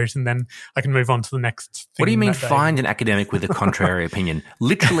say a quote, and then I can move on to the next thing. What do you mean find an academic with a contrary opinion?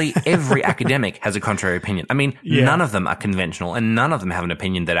 Literally every academic has a contrary opinion. I mean, none of them are conventional, and none of them have an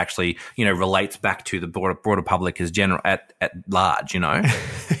opinion that actually, you know, relates back to the broader public as general at large, you know?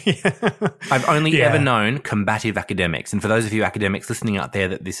 I've only ever known combative academics. And for those of you academics listening out there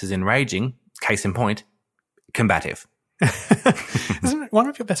that this is enraging, case in point, combative. Isn't one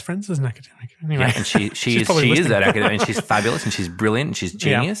of your best friends is an academic? Anyway, yeah, and she is that academic, and she's fabulous, and she's brilliant, and she's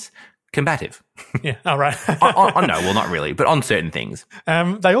genius. Combative. Yeah, all right. No, well, not really, but on certain things.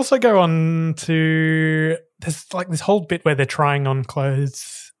 They also go on to, there's like this whole bit where they're trying on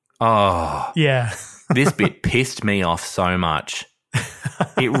clothes. Oh. Yeah. This bit pissed me off so much.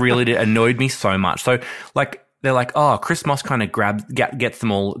 It really did, annoyed me so much. So, like, they're like, oh, Chris Moss kind of gathers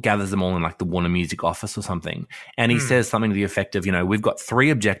them all in like the Warner Music office or something. And he says something to the effect of, you know, we've got 3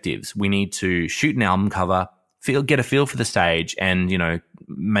 objectives. We need to shoot an album cover, get a feel for the stage, and, you know,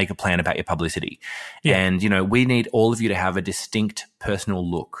 make a plan about your publicity. Yeah. And, you know, we need all of you to have a distinct personal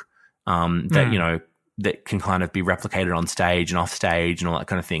look that, you know, that can kind of be replicated on stage and off stage and all that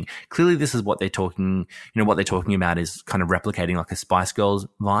kind of thing. Clearly, this is what they're talking, you know, what they're talking about is kind of replicating like a Spice Girls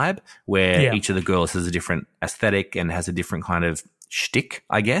vibe where each of the girls has a different aesthetic and has a different kind of shtick,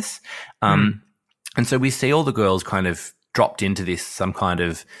 I guess. And so we see all the girls kind of dropped into this, some kind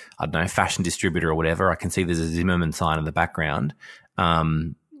of, I don't know, fashion distributor or whatever. I can see there's a Zimmerman sign in the background.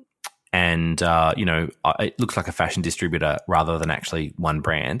 You know, it looks like a fashion distributor rather than actually one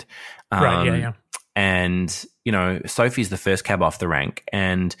brand. Right, yeah. And, you know, Sophie's the first cab off the rank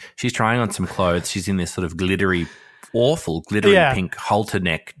and she's trying on some clothes. She's in this sort of awful glittery pink halter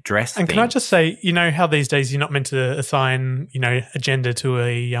neck dress and thing. Can I just say, you know how these days you're not meant to assign, you know, a gender to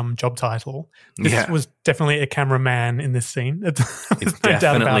a job title? This was definitely a cameraman in this scene. It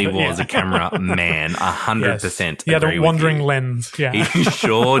definitely was a cameraman, 100%. He had a wandering lens. Yeah. He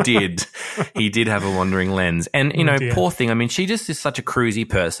sure did. He did have a wandering lens. And, you know, poor thing. I mean, she just is such a cruisy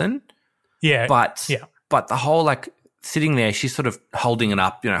person. Yeah. But the whole, like, sitting there, she's sort of holding it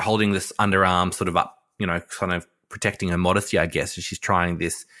up, you know, holding this underarm sort of up, you know, kind of protecting her modesty, I guess, as she's trying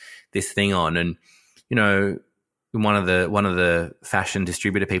this thing on. And, you know, one of the fashion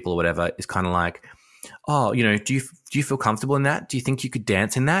distributor people or whatever is kind of like, oh, you know, do you feel comfortable in that? Do you think you could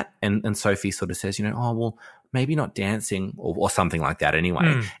dance in that? And Sophie sort of says, you know, oh, well, maybe not dancing or something like that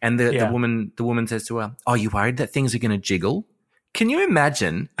anyway. And the woman says to her, oh, you worried that things are going to jiggle? Can you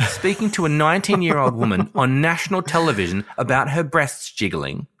imagine speaking to a 19-year-old woman on national television about her breasts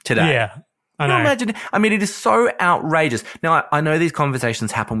jiggling today? Yeah, I know. Can you imagine? I mean, it is so outrageous. Now, I know these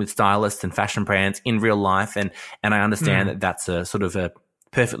conversations happen with stylists and fashion brands in real life, and I understand that that's a sort of a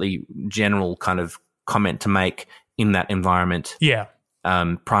perfectly general kind of comment to make in that environment. Yeah.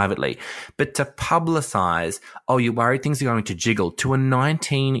 Privately. But to publicize, oh, you're worried things are going to jiggle to a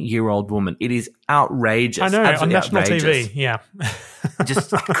 19-year-old woman, it is outrageous. I know, absolutely on national outrageous. TV, yeah.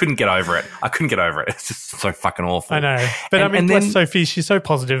 I couldn't get over it. It's just so fucking awful. I know. But I mean, bless Sophie, she's so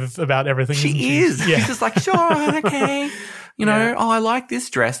positive about everything. She is. Yeah. She's just like, sure, okay. You know, oh, I like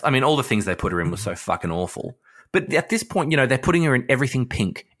this dress. I mean, all the things they put her in was so fucking awful. But at this point, you know, they're putting her in everything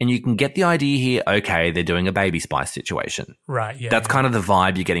pink, and you can get the idea here, okay, they're doing a Baby Spice situation. Right, yeah. That's kind of the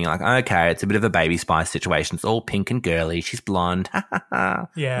vibe you're getting, like, okay, it's a bit of a Baby Spice situation. It's all pink and girly. She's blonde. Yeah.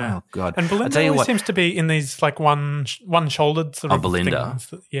 Oh, God. And Belinda always seems to be in these, like, one-shouldered sort of Belinda.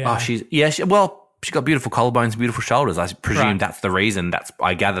 things. Yeah. Oh, she's got beautiful collarbones and beautiful shoulders. I presume that's the reason.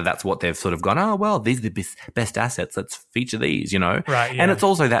 I gather that's what they've sort of gone, oh, well, these are the best assets. Let's feature these, you know? Right, yeah. And it's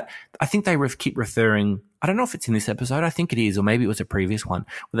also that I think they keep referring, I don't know if it's in this episode. I think it is, or maybe it was a previous one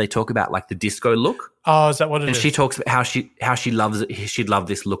where they talk about like the disco look. Oh, is that what it is? And she talks about how she loves it. She'd love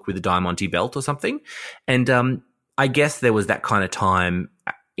this look with the Diamante belt or something. And I guess there was that kind of time,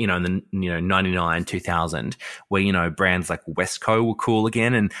 you know, in the 99, 2000, where, you know, brands like Westco were cool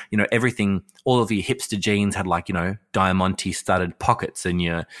again, and, you know, everything, all of your hipster jeans had, like, you know, Diamante studded pockets and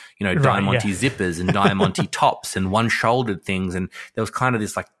your, you know, Diamante zippers and Diamante tops and one-shouldered things, and there was kind of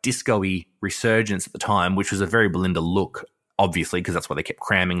this like disco-y resurgence at the time, which was a very Belinda look, obviously, because that's what they kept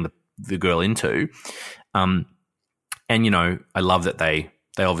cramming the girl into. And, you know, I love that they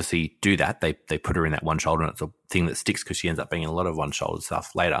obviously do that. They put her in that one shoulder, and it's a thing that sticks because she ends up being in a lot of one shoulder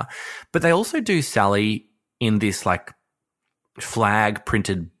stuff later. But they also do Sally in this like flag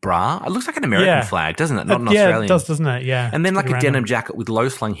printed bra. It looks like an American flag, doesn't it? Not an Australian. Yeah, it does, doesn't it? Yeah. And then like a denim jacket with low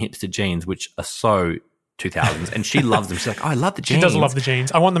slung hipster jeans, which are so 2000s. And she loves them. She's like, oh, I love the jeans. She does love the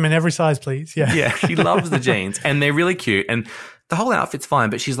jeans. I want them in every size, please. Yeah. Yeah, she loves the jeans, and they're really cute. And the whole outfit's fine,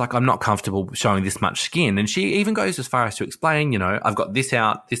 but she's like, I'm not comfortable showing this much skin. And she even goes as far as to explain, you know, I've got this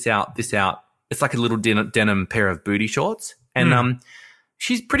out, this out, this out. It's like a little denim pair of booty shorts. And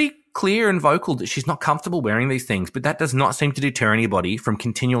she's pretty clear and vocal that she's not comfortable wearing these things, but that does not seem to deter anybody from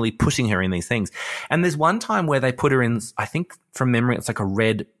continually pushing her in these things. And there's one time where they put her in, I think from memory, it's like a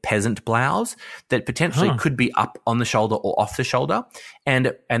red peasant blouse that potentially could be up on the shoulder or off the shoulder.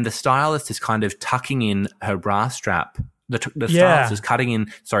 And the stylist is kind of tucking in her bra strap. The stylist is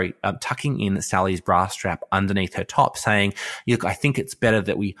tucking in Sally's bra strap underneath her top, saying, look, I think it's better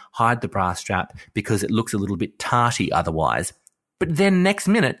that we hide the bra strap because it looks a little bit tarty otherwise. But then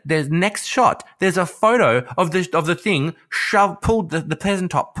next shot, there's a photo of the thing pulled, the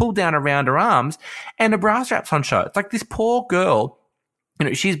peasant top pulled down around her arms, and a bra strap's on show. It's like this poor girl, you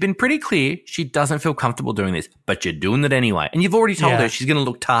know, she's been pretty clear she doesn't feel comfortable doing this, but you're doing it anyway. And you've already told her she's going to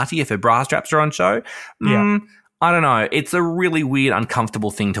look tarty if her bra straps are on show. I don't know. It's a really weird, uncomfortable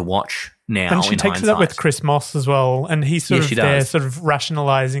thing to watch now. And she takes it up with Chris Moss as well, and he's sort of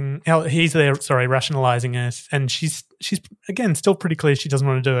rationalizing. He's there, rationalizing it, and she's again still pretty clear she doesn't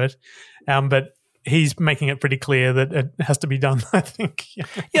want to do it, but he's making it pretty clear that it has to be done. I think.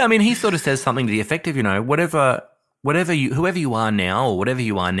 Yeah, I mean, he sort of says something to the effect of, you know, whoever you are now, or whatever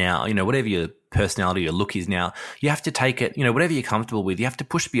you are now, you know, whatever your personality or look is now, you have to take it, you know, whatever you're comfortable with, you have to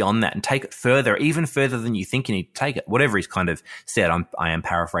push beyond that and take it further, even further than you think you need to take it. Whatever he's kind of said, I am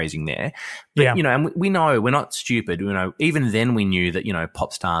paraphrasing there. But, you know, and we know we're not stupid. You know, even then we knew that, you know,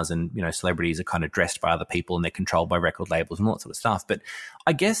 pop stars and, you know, celebrities are kind of dressed by other people and they're controlled by record labels and all that sort of stuff. But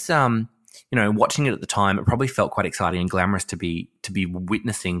I guess, you know, watching it at the time, it probably felt quite exciting and glamorous to be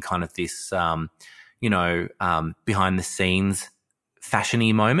witnessing kind of this, you know, behind the scenes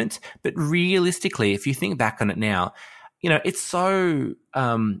fashion-y moment. But realistically, if you think back on it now, you know, it's so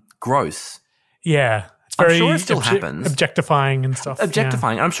gross. Yeah. It's very I'm sure it still happens. Objectifying and stuff.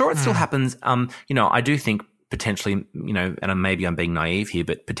 Objectifying. I'm sure it still happens. You know, I do think potentially, you know, and maybe I'm being naive here,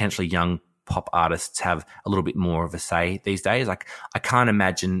 but potentially young pop artists have a little bit more of a say these days. Like I can't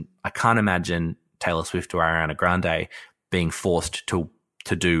imagine Taylor Swift or Ariana Grande being forced to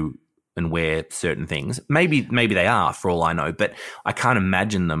do and wear certain things. Maybe they are, for all I know, but I can't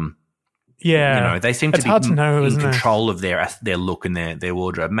imagine them. Yeah, you know, they seem to be in control of their look and their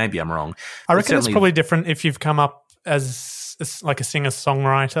wardrobe. Maybe I'm wrong. I reckon it's probably different if you've come up as like a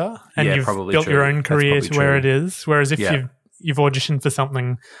singer-songwriter and you've built your own career to where it is. Whereas if you've auditioned for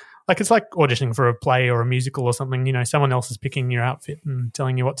something, like it's like auditioning for a play or a musical or something, you know, someone else is picking your outfit and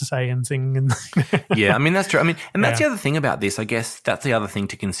telling you what to say and sing. And yeah, I mean, that's true. I mean, and that's the other thing about this, I guess that's the other thing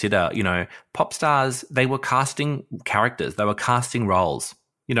to consider. You know, pop stars, they were casting characters. They were casting roles.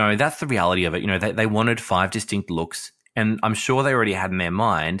 You know, that's the reality of it. You know, they wanted 5 distinct looks, and I'm sure they already had in their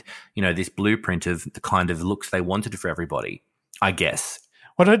mind, you know, this blueprint of the kind of looks they wanted for everybody, I guess.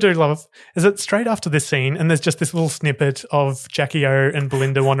 What I do love is that straight after this scene, and there's just this little snippet of Jackie O and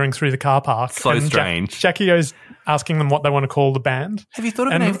Belinda wandering through the car park. So strange. Jackie O's asking them what they want to call the band. Have you thought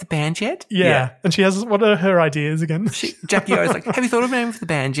of a name for the band yet? Yeah. And she has, what are her ideas again? Jackie O's like, have you thought of a name for the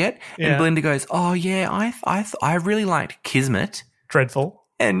band yet? Yeah. And Belinda goes, oh yeah, I really liked Kismet. Dreadful.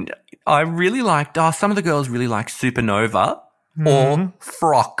 And I really liked, some of the girls really liked Supernova or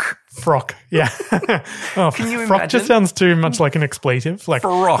Frock. Frock, yeah. Can you frock imagine? just sounds too much like an expletive. Like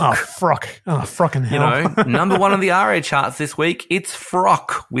Frock. Oh, frock. Oh, frockin' hell. You know, number one on the RA charts this week, it's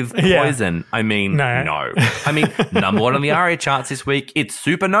Frock with Poison. Yeah. I mean, no. I mean, number one on the RA charts this week, it's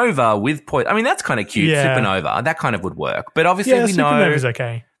Supernova with Poison. I mean, that's kind of cute. Yeah. Supernova, that kind of would work. But obviously we know Supernova's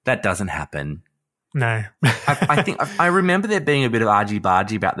okay. that doesn't happen. No. I think I remember there being a bit of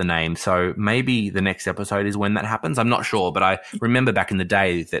argy-bargy about the name, so maybe the next episode is when that happens. I'm not sure, but I remember back in the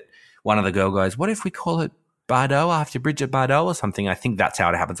day that one of the girl goes, what if we call it Bardot after Bridget Bardot or something? I think that's how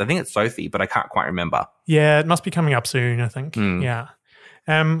it happens. I think it's Sophie, but I can't quite remember. Yeah, it must be coming up soon, I think. Yeah.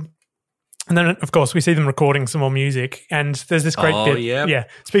 And then, of course, we see them recording some more music, and there's this great bit. Yep. Yeah.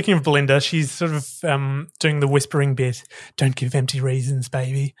 Speaking of Belinda, she's sort of doing the whispering bit. Don't give empty reasons,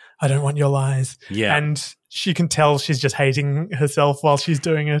 baby. I don't want your lies. Yeah. And she can tell she's just hating herself while she's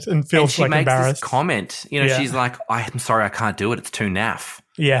doing it and feels like makes embarrassed. This comment, she's like, I'm sorry, I can't do it. It's too naff.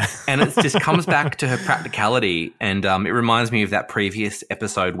 Yeah. And it just comes back to her practicality. And it reminds me of that previous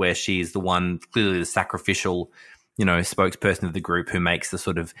episode where she's the one, clearly the sacrificial, spokesperson of the group who makes the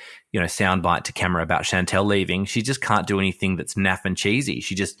sort of, soundbite to camera about Chantel leaving. She just can't do anything that's naff and cheesy.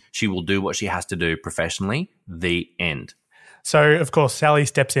 She will do what she has to do professionally. The end. So, of course, Sally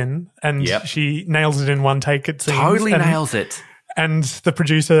steps in and she nails it in one take, it seems. Totally nails it. And the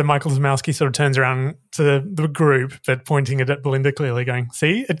producer, Michael Zmowski, sort of turns around to the group, but pointing it at Belinda clearly, going,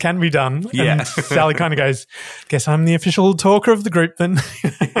 see, it can be done. Yeah. And Sally kind of goes, guess I'm the official talker of the group then.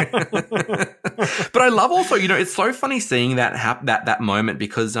 But I love also, it's so funny seeing that moment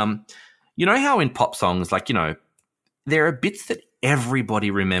because, you know how in pop songs, like, there are bits that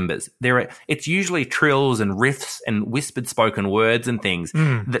everybody remembers. It's usually trills and riffs and whispered spoken words and things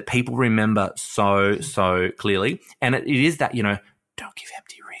that people remember so clearly. And it is that, don't give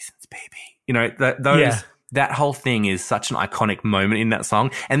empty reasons, baby. That whole thing is such an iconic moment in that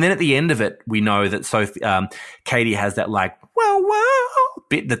song. And then at the end of it, we know that Katie has that like, wow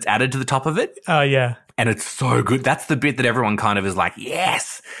bit that's added to the top of it. Oh, yeah. And it's so good. That's the bit that everyone kind of is like,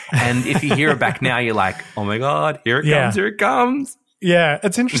 yes. And if you hear it back now, you're like, oh my God, here it comes. Yeah,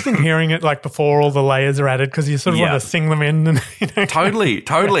 it's interesting hearing it like before all the layers are added because you sort of want to sing them in. And, Totally.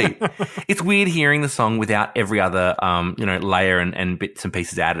 It's weird hearing the song without every other, layer and bits and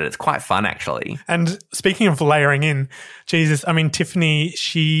pieces added. It's quite fun, actually. And speaking of layering in, Jesus, I mean, Tiffany,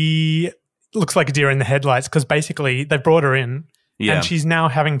 she looks like a deer in the headlights because basically they brought her in. Yeah. And she's now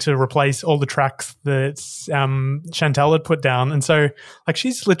having to replace all the tracks that Chantel had put down. And so, like,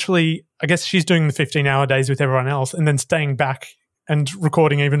 she's literally, I guess she's doing the 15-hour days with everyone else and then staying back and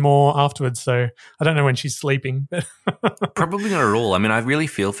recording even more afterwards. So I don't know when she's sleeping. Probably not at all. I mean, I really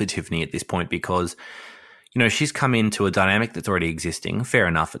feel for Tiffany at this point because, she's come into a dynamic that's already existing. Fair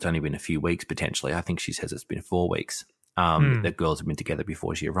enough. It's only been a few weeks potentially. I think she says it's been 4 weeks. The girls have been together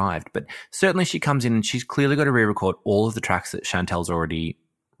before she arrived. But certainly she comes in and she's clearly got to re-record all of the tracks that Chantel's already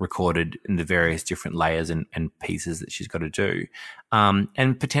recorded in the various different layers and pieces that she's got to do.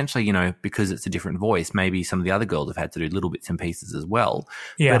 And potentially, because it's a different voice, maybe some of the other girls have had to do little bits and pieces as well.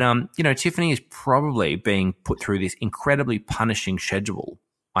 Yeah. But, Tiffany is probably being put through this incredibly punishing schedule,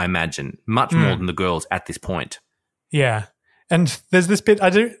 I imagine, much more than the girls at this point. Yeah. And there's this bit,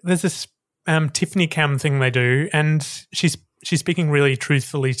 there's this Tiffany cam thing they do, and she's speaking really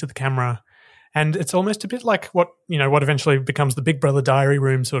truthfully to the camera, and it's almost a bit like what eventually becomes the Big Brother diary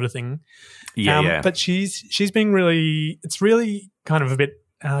room sort of thing. Yeah. But she's being really, it's really kind of a bit,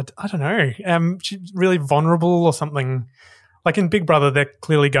 I don't know, she's really vulnerable or something. Like in Big Brother, they're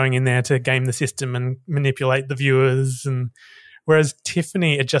clearly going in there to game the system and manipulate the viewers, and whereas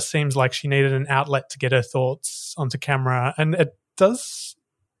Tiffany, it just seems like she needed an outlet to get her thoughts onto camera, and it does.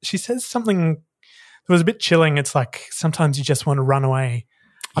 She says something that was a bit chilling. It's like sometimes you just want to run away.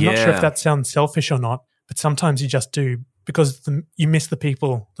 I'm not sure if that sounds selfish or not, but sometimes you just do because you miss the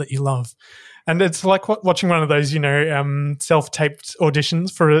people that you love. And it's like watching one of those, self-taped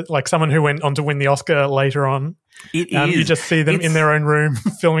auditions for like someone who went on to win the Oscar later on. It is. You just see them in their own room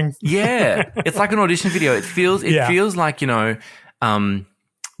filming. Yeah. It's like an audition video. It feels like,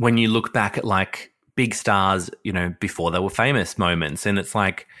 when you look back at like big stars, before they were famous moments. And it's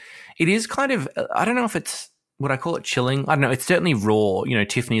like, it is kind of, I don't know if it's, would I call it chilling? I don't know. It's certainly raw,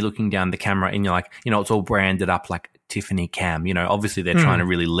 Tiffany looking down the camera and you're like, it's all branded up like Tiffany Cam, obviously they're trying to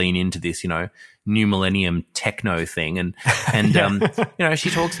really lean into this, new millennium techno thing. And she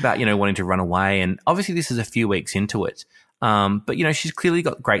talks about, wanting to run away. And obviously this is a few weeks into it. But, she's clearly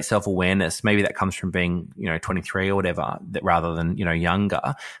got great self-awareness. Maybe that comes from being, 23 or whatever, that rather than,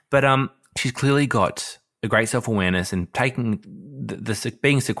 younger. But, she's clearly got a great self-awareness and taking the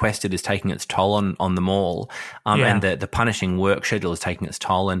being sequestered is taking its toll on them all. And the punishing work schedule is taking its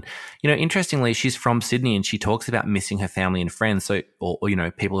toll. And, interestingly, she's from Sydney and she talks about missing her family and friends. So, or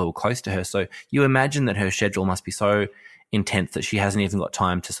people who are close to her. So you imagine that her schedule must be so intense that she hasn't even got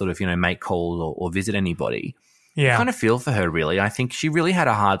time to sort of, make calls or visit anybody. Yeah. I kind of feel for her, really. I think she really had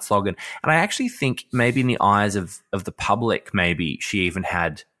a hard slog. And I actually think maybe in the eyes of the public, maybe she even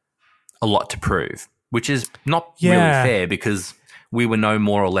had a lot to prove, which is not really fair because we were no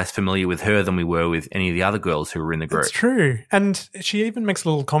more or less familiar with her than we were with any of the other girls who were in the group. It's true. And she even makes a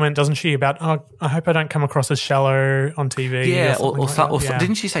little comment, doesn't she, about, I hope I don't come across as shallow on TV. Yeah, or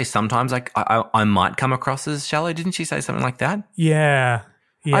didn't she say sometimes, like, I might come across as shallow? Didn't she say something like that? Yeah.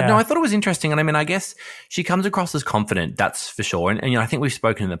 Yeah. I thought it was interesting. And I mean, I guess she comes across as confident, that's for sure. And I think we've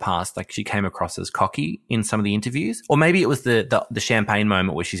spoken in the past, like she came across as cocky in some of the interviews. Or maybe it was the champagne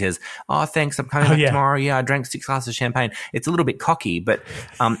moment where she says, oh, thanks, I'm coming back tomorrow. Yeah, I drank 6 glasses of champagne. It's a little bit cocky, but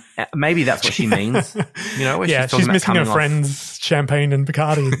maybe that's what she means. Where she's missing her friends' champagne and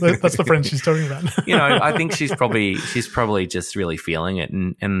Bacardi. That's the friends she's talking about. I think she's probably just really feeling it.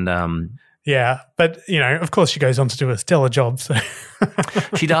 And yeah, but, of course she goes on to do a stellar job. So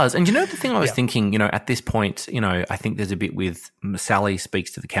she does. And the thing I was thinking, at this point, I think there's a bit with Sally speaks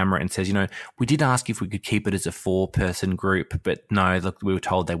to the camera and says, we did ask if we could keep it as a 4-person group, but no, look, we were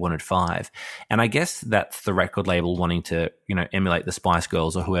told they wanted 5. And I guess that's the record label wanting to, emulate the Spice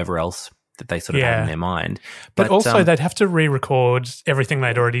Girls or whoever else that they sort of had in their mind. But also they'd have to re-record everything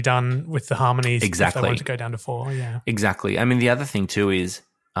they'd already done with the harmonies if they wanted to go down to 4. Yeah, exactly. I mean, the other thing too is,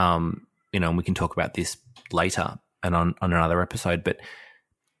 and we can talk about this later and on another episode, but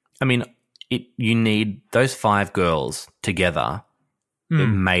I mean, you need those 5 girls together that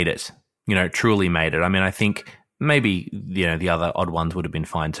made it, truly made it. I mean, I think maybe, the other odd ones would have been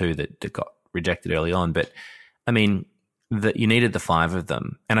fine too that got rejected early on, but I mean, that you needed the 5 of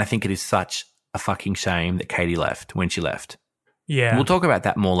them. And I think it is such a fucking shame that Katie left when she left. Yeah. We'll talk about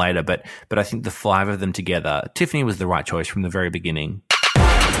that more later, but I think the 5 of them together, Tiffany was the right choice from the very beginning.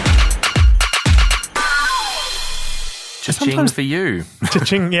 Cha-ching for you.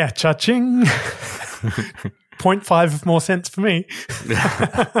 Cha-ching, yeah, cha-ching. 0.5 more cents for me.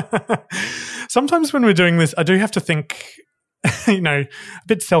 Sometimes when we're doing this, I do have to think, a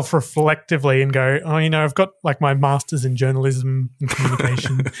bit self-reflectively and go, I've got like my master's in journalism and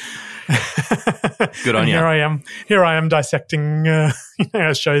communication. Good on you. Here I am dissecting a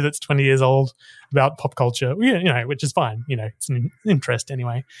show that's 20 years old about pop culture, which is fine. It's an interest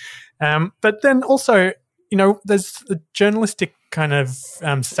anyway. But then also, there's a journalistic kind of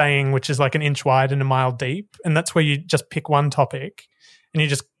saying, which is like an inch wide and a mile deep. And that's where you just pick one topic and you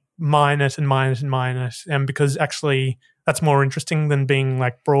just mine it and mine it and mine it. And because actually that's more interesting than being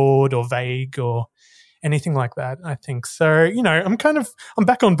like broad or vague or anything like that, I think. So, I'm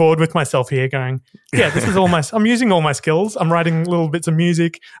back on board with myself here going, this is I'm using all my skills. I'm writing little bits of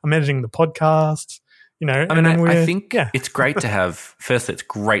music. I'm editing the podcast. I think it's great to have. Firstly, it's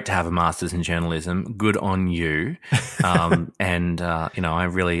great to have a master's in journalism. Good on you, and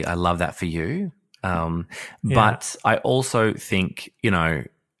I love that for you. But I also think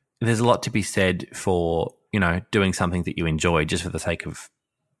there's a lot to be said for doing something that you enjoy just for the sake of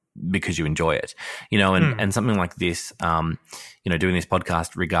because you enjoy it, and something like this, doing this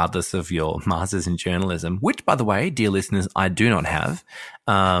podcast regardless of your master's in journalism, which, by the way, dear listeners, I do not have.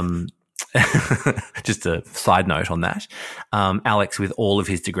 Just a side note on that. Alex, with all of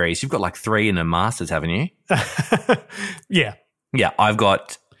his degrees, you've got like 3 and a master's, haven't you? Yeah. Yeah, I've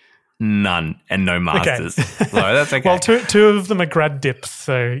got none and no masters. Okay. So that's okay. Well, two of them are grad dips,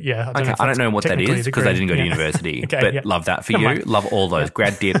 so yeah. I don't know what that is because I didn't go to university, but love that for you. Love all those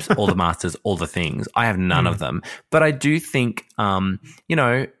grad dips, all the masters, all the things. I have none of them, but I do think,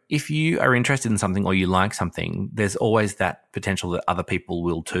 if you are interested in something or you like something, there's always that potential that other people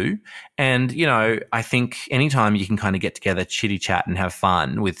will too. And, I think anytime you can kind of get together, chitty chat and have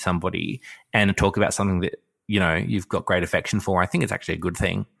fun with somebody and talk about something that, you've got great affection for, I think it's actually a good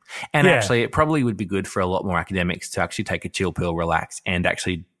thing. And actually, it probably would be good for a lot more academics to actually take a chill pill, relax, and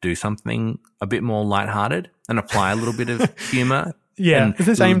actually do something a bit more lighthearted and apply a little bit of humor. Yeah. Is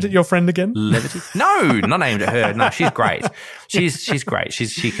this aimed at your friend again? Levity? No, not aimed at her. No, she's great. She's great.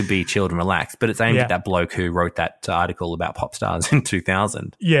 She could be chilled and relaxed, but it's aimed at that bloke who wrote that article about pop stars in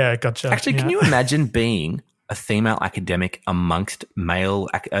 2000. Yeah, gotcha. Actually, can you imagine being a female academic amongst male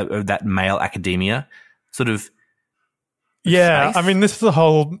academia? Sort of Yeah, space. I mean, this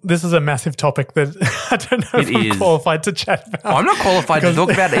is a massive topic that I don't know if I'm qualified to chat about. I'm not qualified to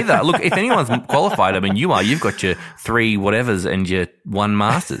talk about it either. Look, if anyone's qualified, I mean, you are. You've got your 3 whatevers and your 1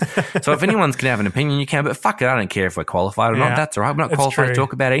 master's. So if anyone's can have an opinion, you can. But fuck it, I don't care if we're qualified or not. That's all right. We're not qualified to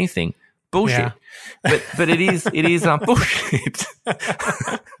talk about anything. Bullshit. Yeah. But it is bullshit.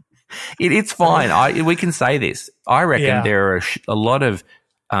 It's fine. We can say this. I reckon there are a lot of,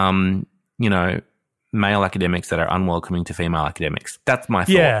 male academics that are unwelcoming to female academics. That's my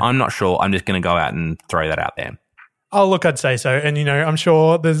thought. Yeah. I'm not sure. I'm just going to go out and throw that out there. Oh, look, I'd say so. And, I'm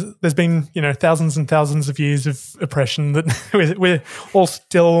sure there's been, thousands and thousands of years of oppression that we're all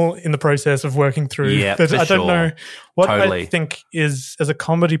still in the process of working through. Yeah, but I don't know what totally. I think is, as a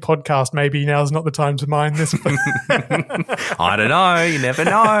comedy podcast, maybe now's not the time to mind this. I don't know. You never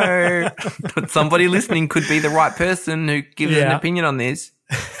know. But somebody listening could be the right person who gives an opinion on this.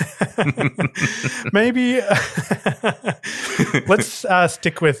 Maybe let's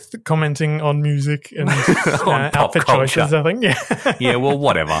stick with commenting on music and outfit choices, I think. Yeah, well,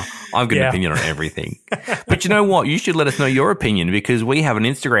 whatever. I've got an opinion on everything. But you know what? You should let us know your opinion because we have an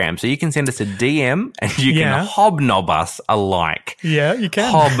Instagram. So you can send us a DM and you can hobnob us alike. Yeah, you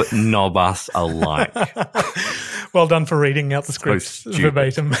can. Hobnob us alike. Well done for reading out the scripts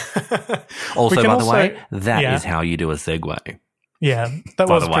verbatim. Also, by the way, that is how you do a segue. Yeah, that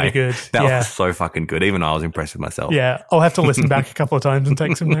was pretty good. That was so fucking good. Even I was impressed with myself. Yeah, I'll have to listen back a couple of times and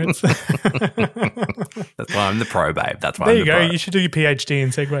take some notes. That's why I'm the pro, babe. That's why there I'm the you go. pro. You should do your PhD in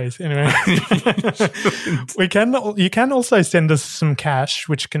segues. Anyway, you can also send us some cash,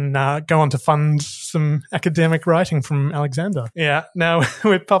 which can go on to fund some academic writing from Alexander. Yeah. Now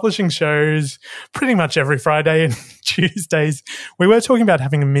we're publishing shows pretty much every Friday and Tuesdays. We were talking about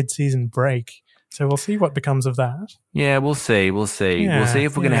having a mid-season break. So we'll see what becomes of that. Yeah, we'll see. Yeah, we'll see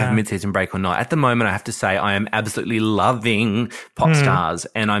if we're going to have a mid-season break or not. At the moment, I have to say I am absolutely loving Pop Stars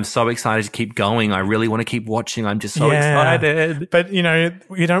and I'm so excited to keep going. I really want to keep watching. I'm just so excited. But, you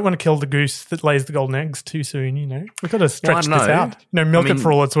don't want to kill the goose that lays the golden eggs too soon, We've got to stretch this out. Milk it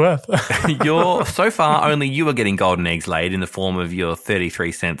for all it's worth. So far, only you are getting golden eggs laid in the form of your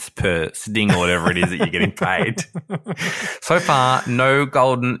 33 cents per sting or whatever it is that you're getting paid. So far, no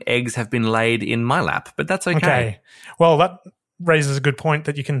golden eggs have been laid in my lap, but that's okay. Well, that raises a good point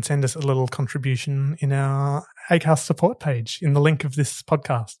that you can send us a little contribution in our Acast support page in the link of this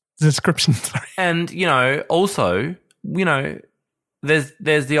podcast, the description. Sorry. And, also, there's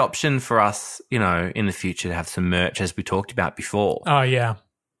the option for us, in the future to have some merch as we talked about before. Oh, yeah.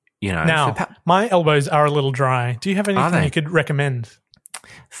 Now, my elbows are a little dry. Do you have anything you could recommend?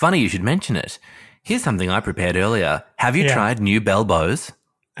 Funny you should mention it. Here's something I prepared earlier. Have you tried New Belbows?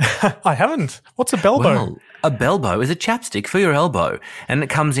 I haven't. What's a Belbo? Well, a Belbo is a chapstick for your elbow, and it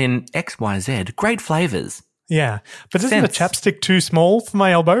comes in XYZ, great flavours. Yeah, but isn't a chapstick too small for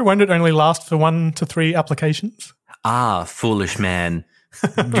my elbow? Won't it only last for 1 to 3 applications? Ah, foolish man.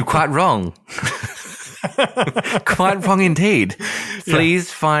 You're quite wrong. Quite wrong indeed.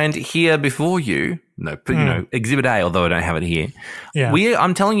 Please find here before you. No, Exhibit A, although I don't have it here. Yeah.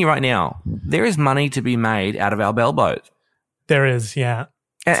 I'm telling you right now, there is money to be made out of our Belbos. There is, yeah.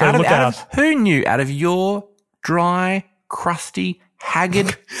 And so who knew? Out of your dry, crusty,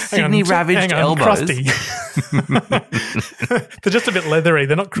 haggard, Sydney-ravaged elbows. Crusty. They're just a bit leathery.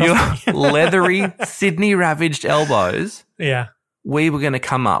 They're not crusty. Your leathery, Sydney-ravaged elbows. Yeah. We were going to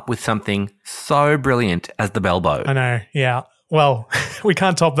come up with something so brilliant as the Belbo. I know, yeah. Well, we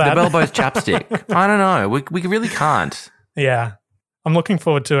can't top that. The Belbo's chapstick. I don't know. We really can't. Yeah. I'm looking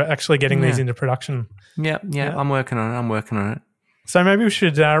forward to actually getting these into production. Yeah. I'm working on it. So maybe we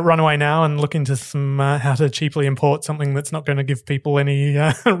should run away now and look into some how to cheaply import something that's not going to give people any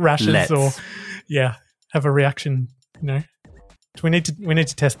rashes or have a reaction. We need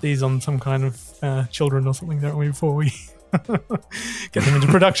to test these on some kind of children or something, don't we, before we get them into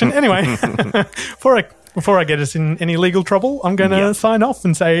production. Anyway, before I get us in any legal trouble, I'm going to sign off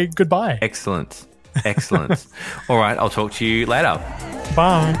and say goodbye. Excellent. All right, I'll talk to you later.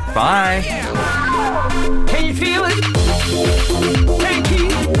 Bye. Bye. Can you feel it? Thank you.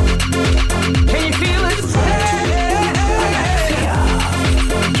 Can you feel it?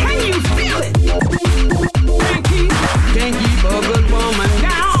 Can you feel it? Thank you. Can't keep a good woman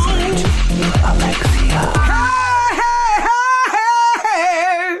down. Alexia.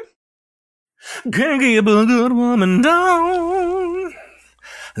 Hey. Can't keep a good woman down.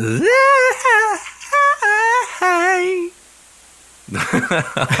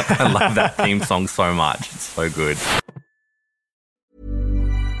 I love that theme song so much. It's so good.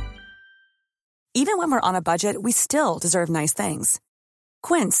 Even when we're on a budget, we still deserve nice things.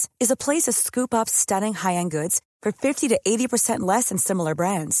 Quince is a place to scoop up stunning high-end goods for 50 to 80% less than similar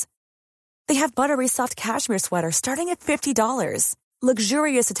brands. They have buttery soft cashmere sweaters starting at $50,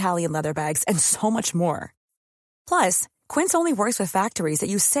 luxurious Italian leather bags, and so much more. Plus, Quince only works with factories that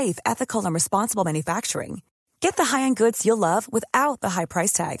use safe, ethical, and responsible manufacturing. Get the high-end goods you'll love without the high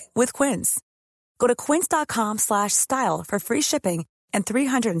price tag with Quince. Go to quince.com/style for free shipping and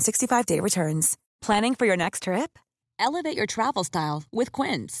 365-day returns. Planning for your next trip? Elevate your travel style with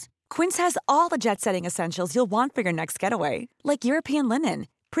Quince. Quince has all the jet-setting essentials you'll want for your next getaway, like European linen,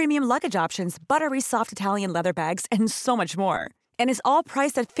 premium luggage options, buttery soft Italian leather bags, and so much more. And is all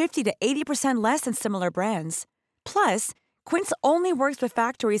priced at 50 to 80% less than similar brands. Plus, Quince only works with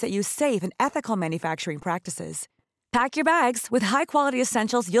factories that use safe and ethical manufacturing practices. Pack your bags with high-quality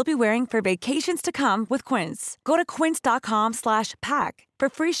essentials you'll be wearing for vacations to come with Quince. Go to quince.com/pack for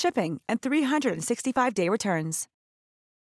free shipping and 365-day returns.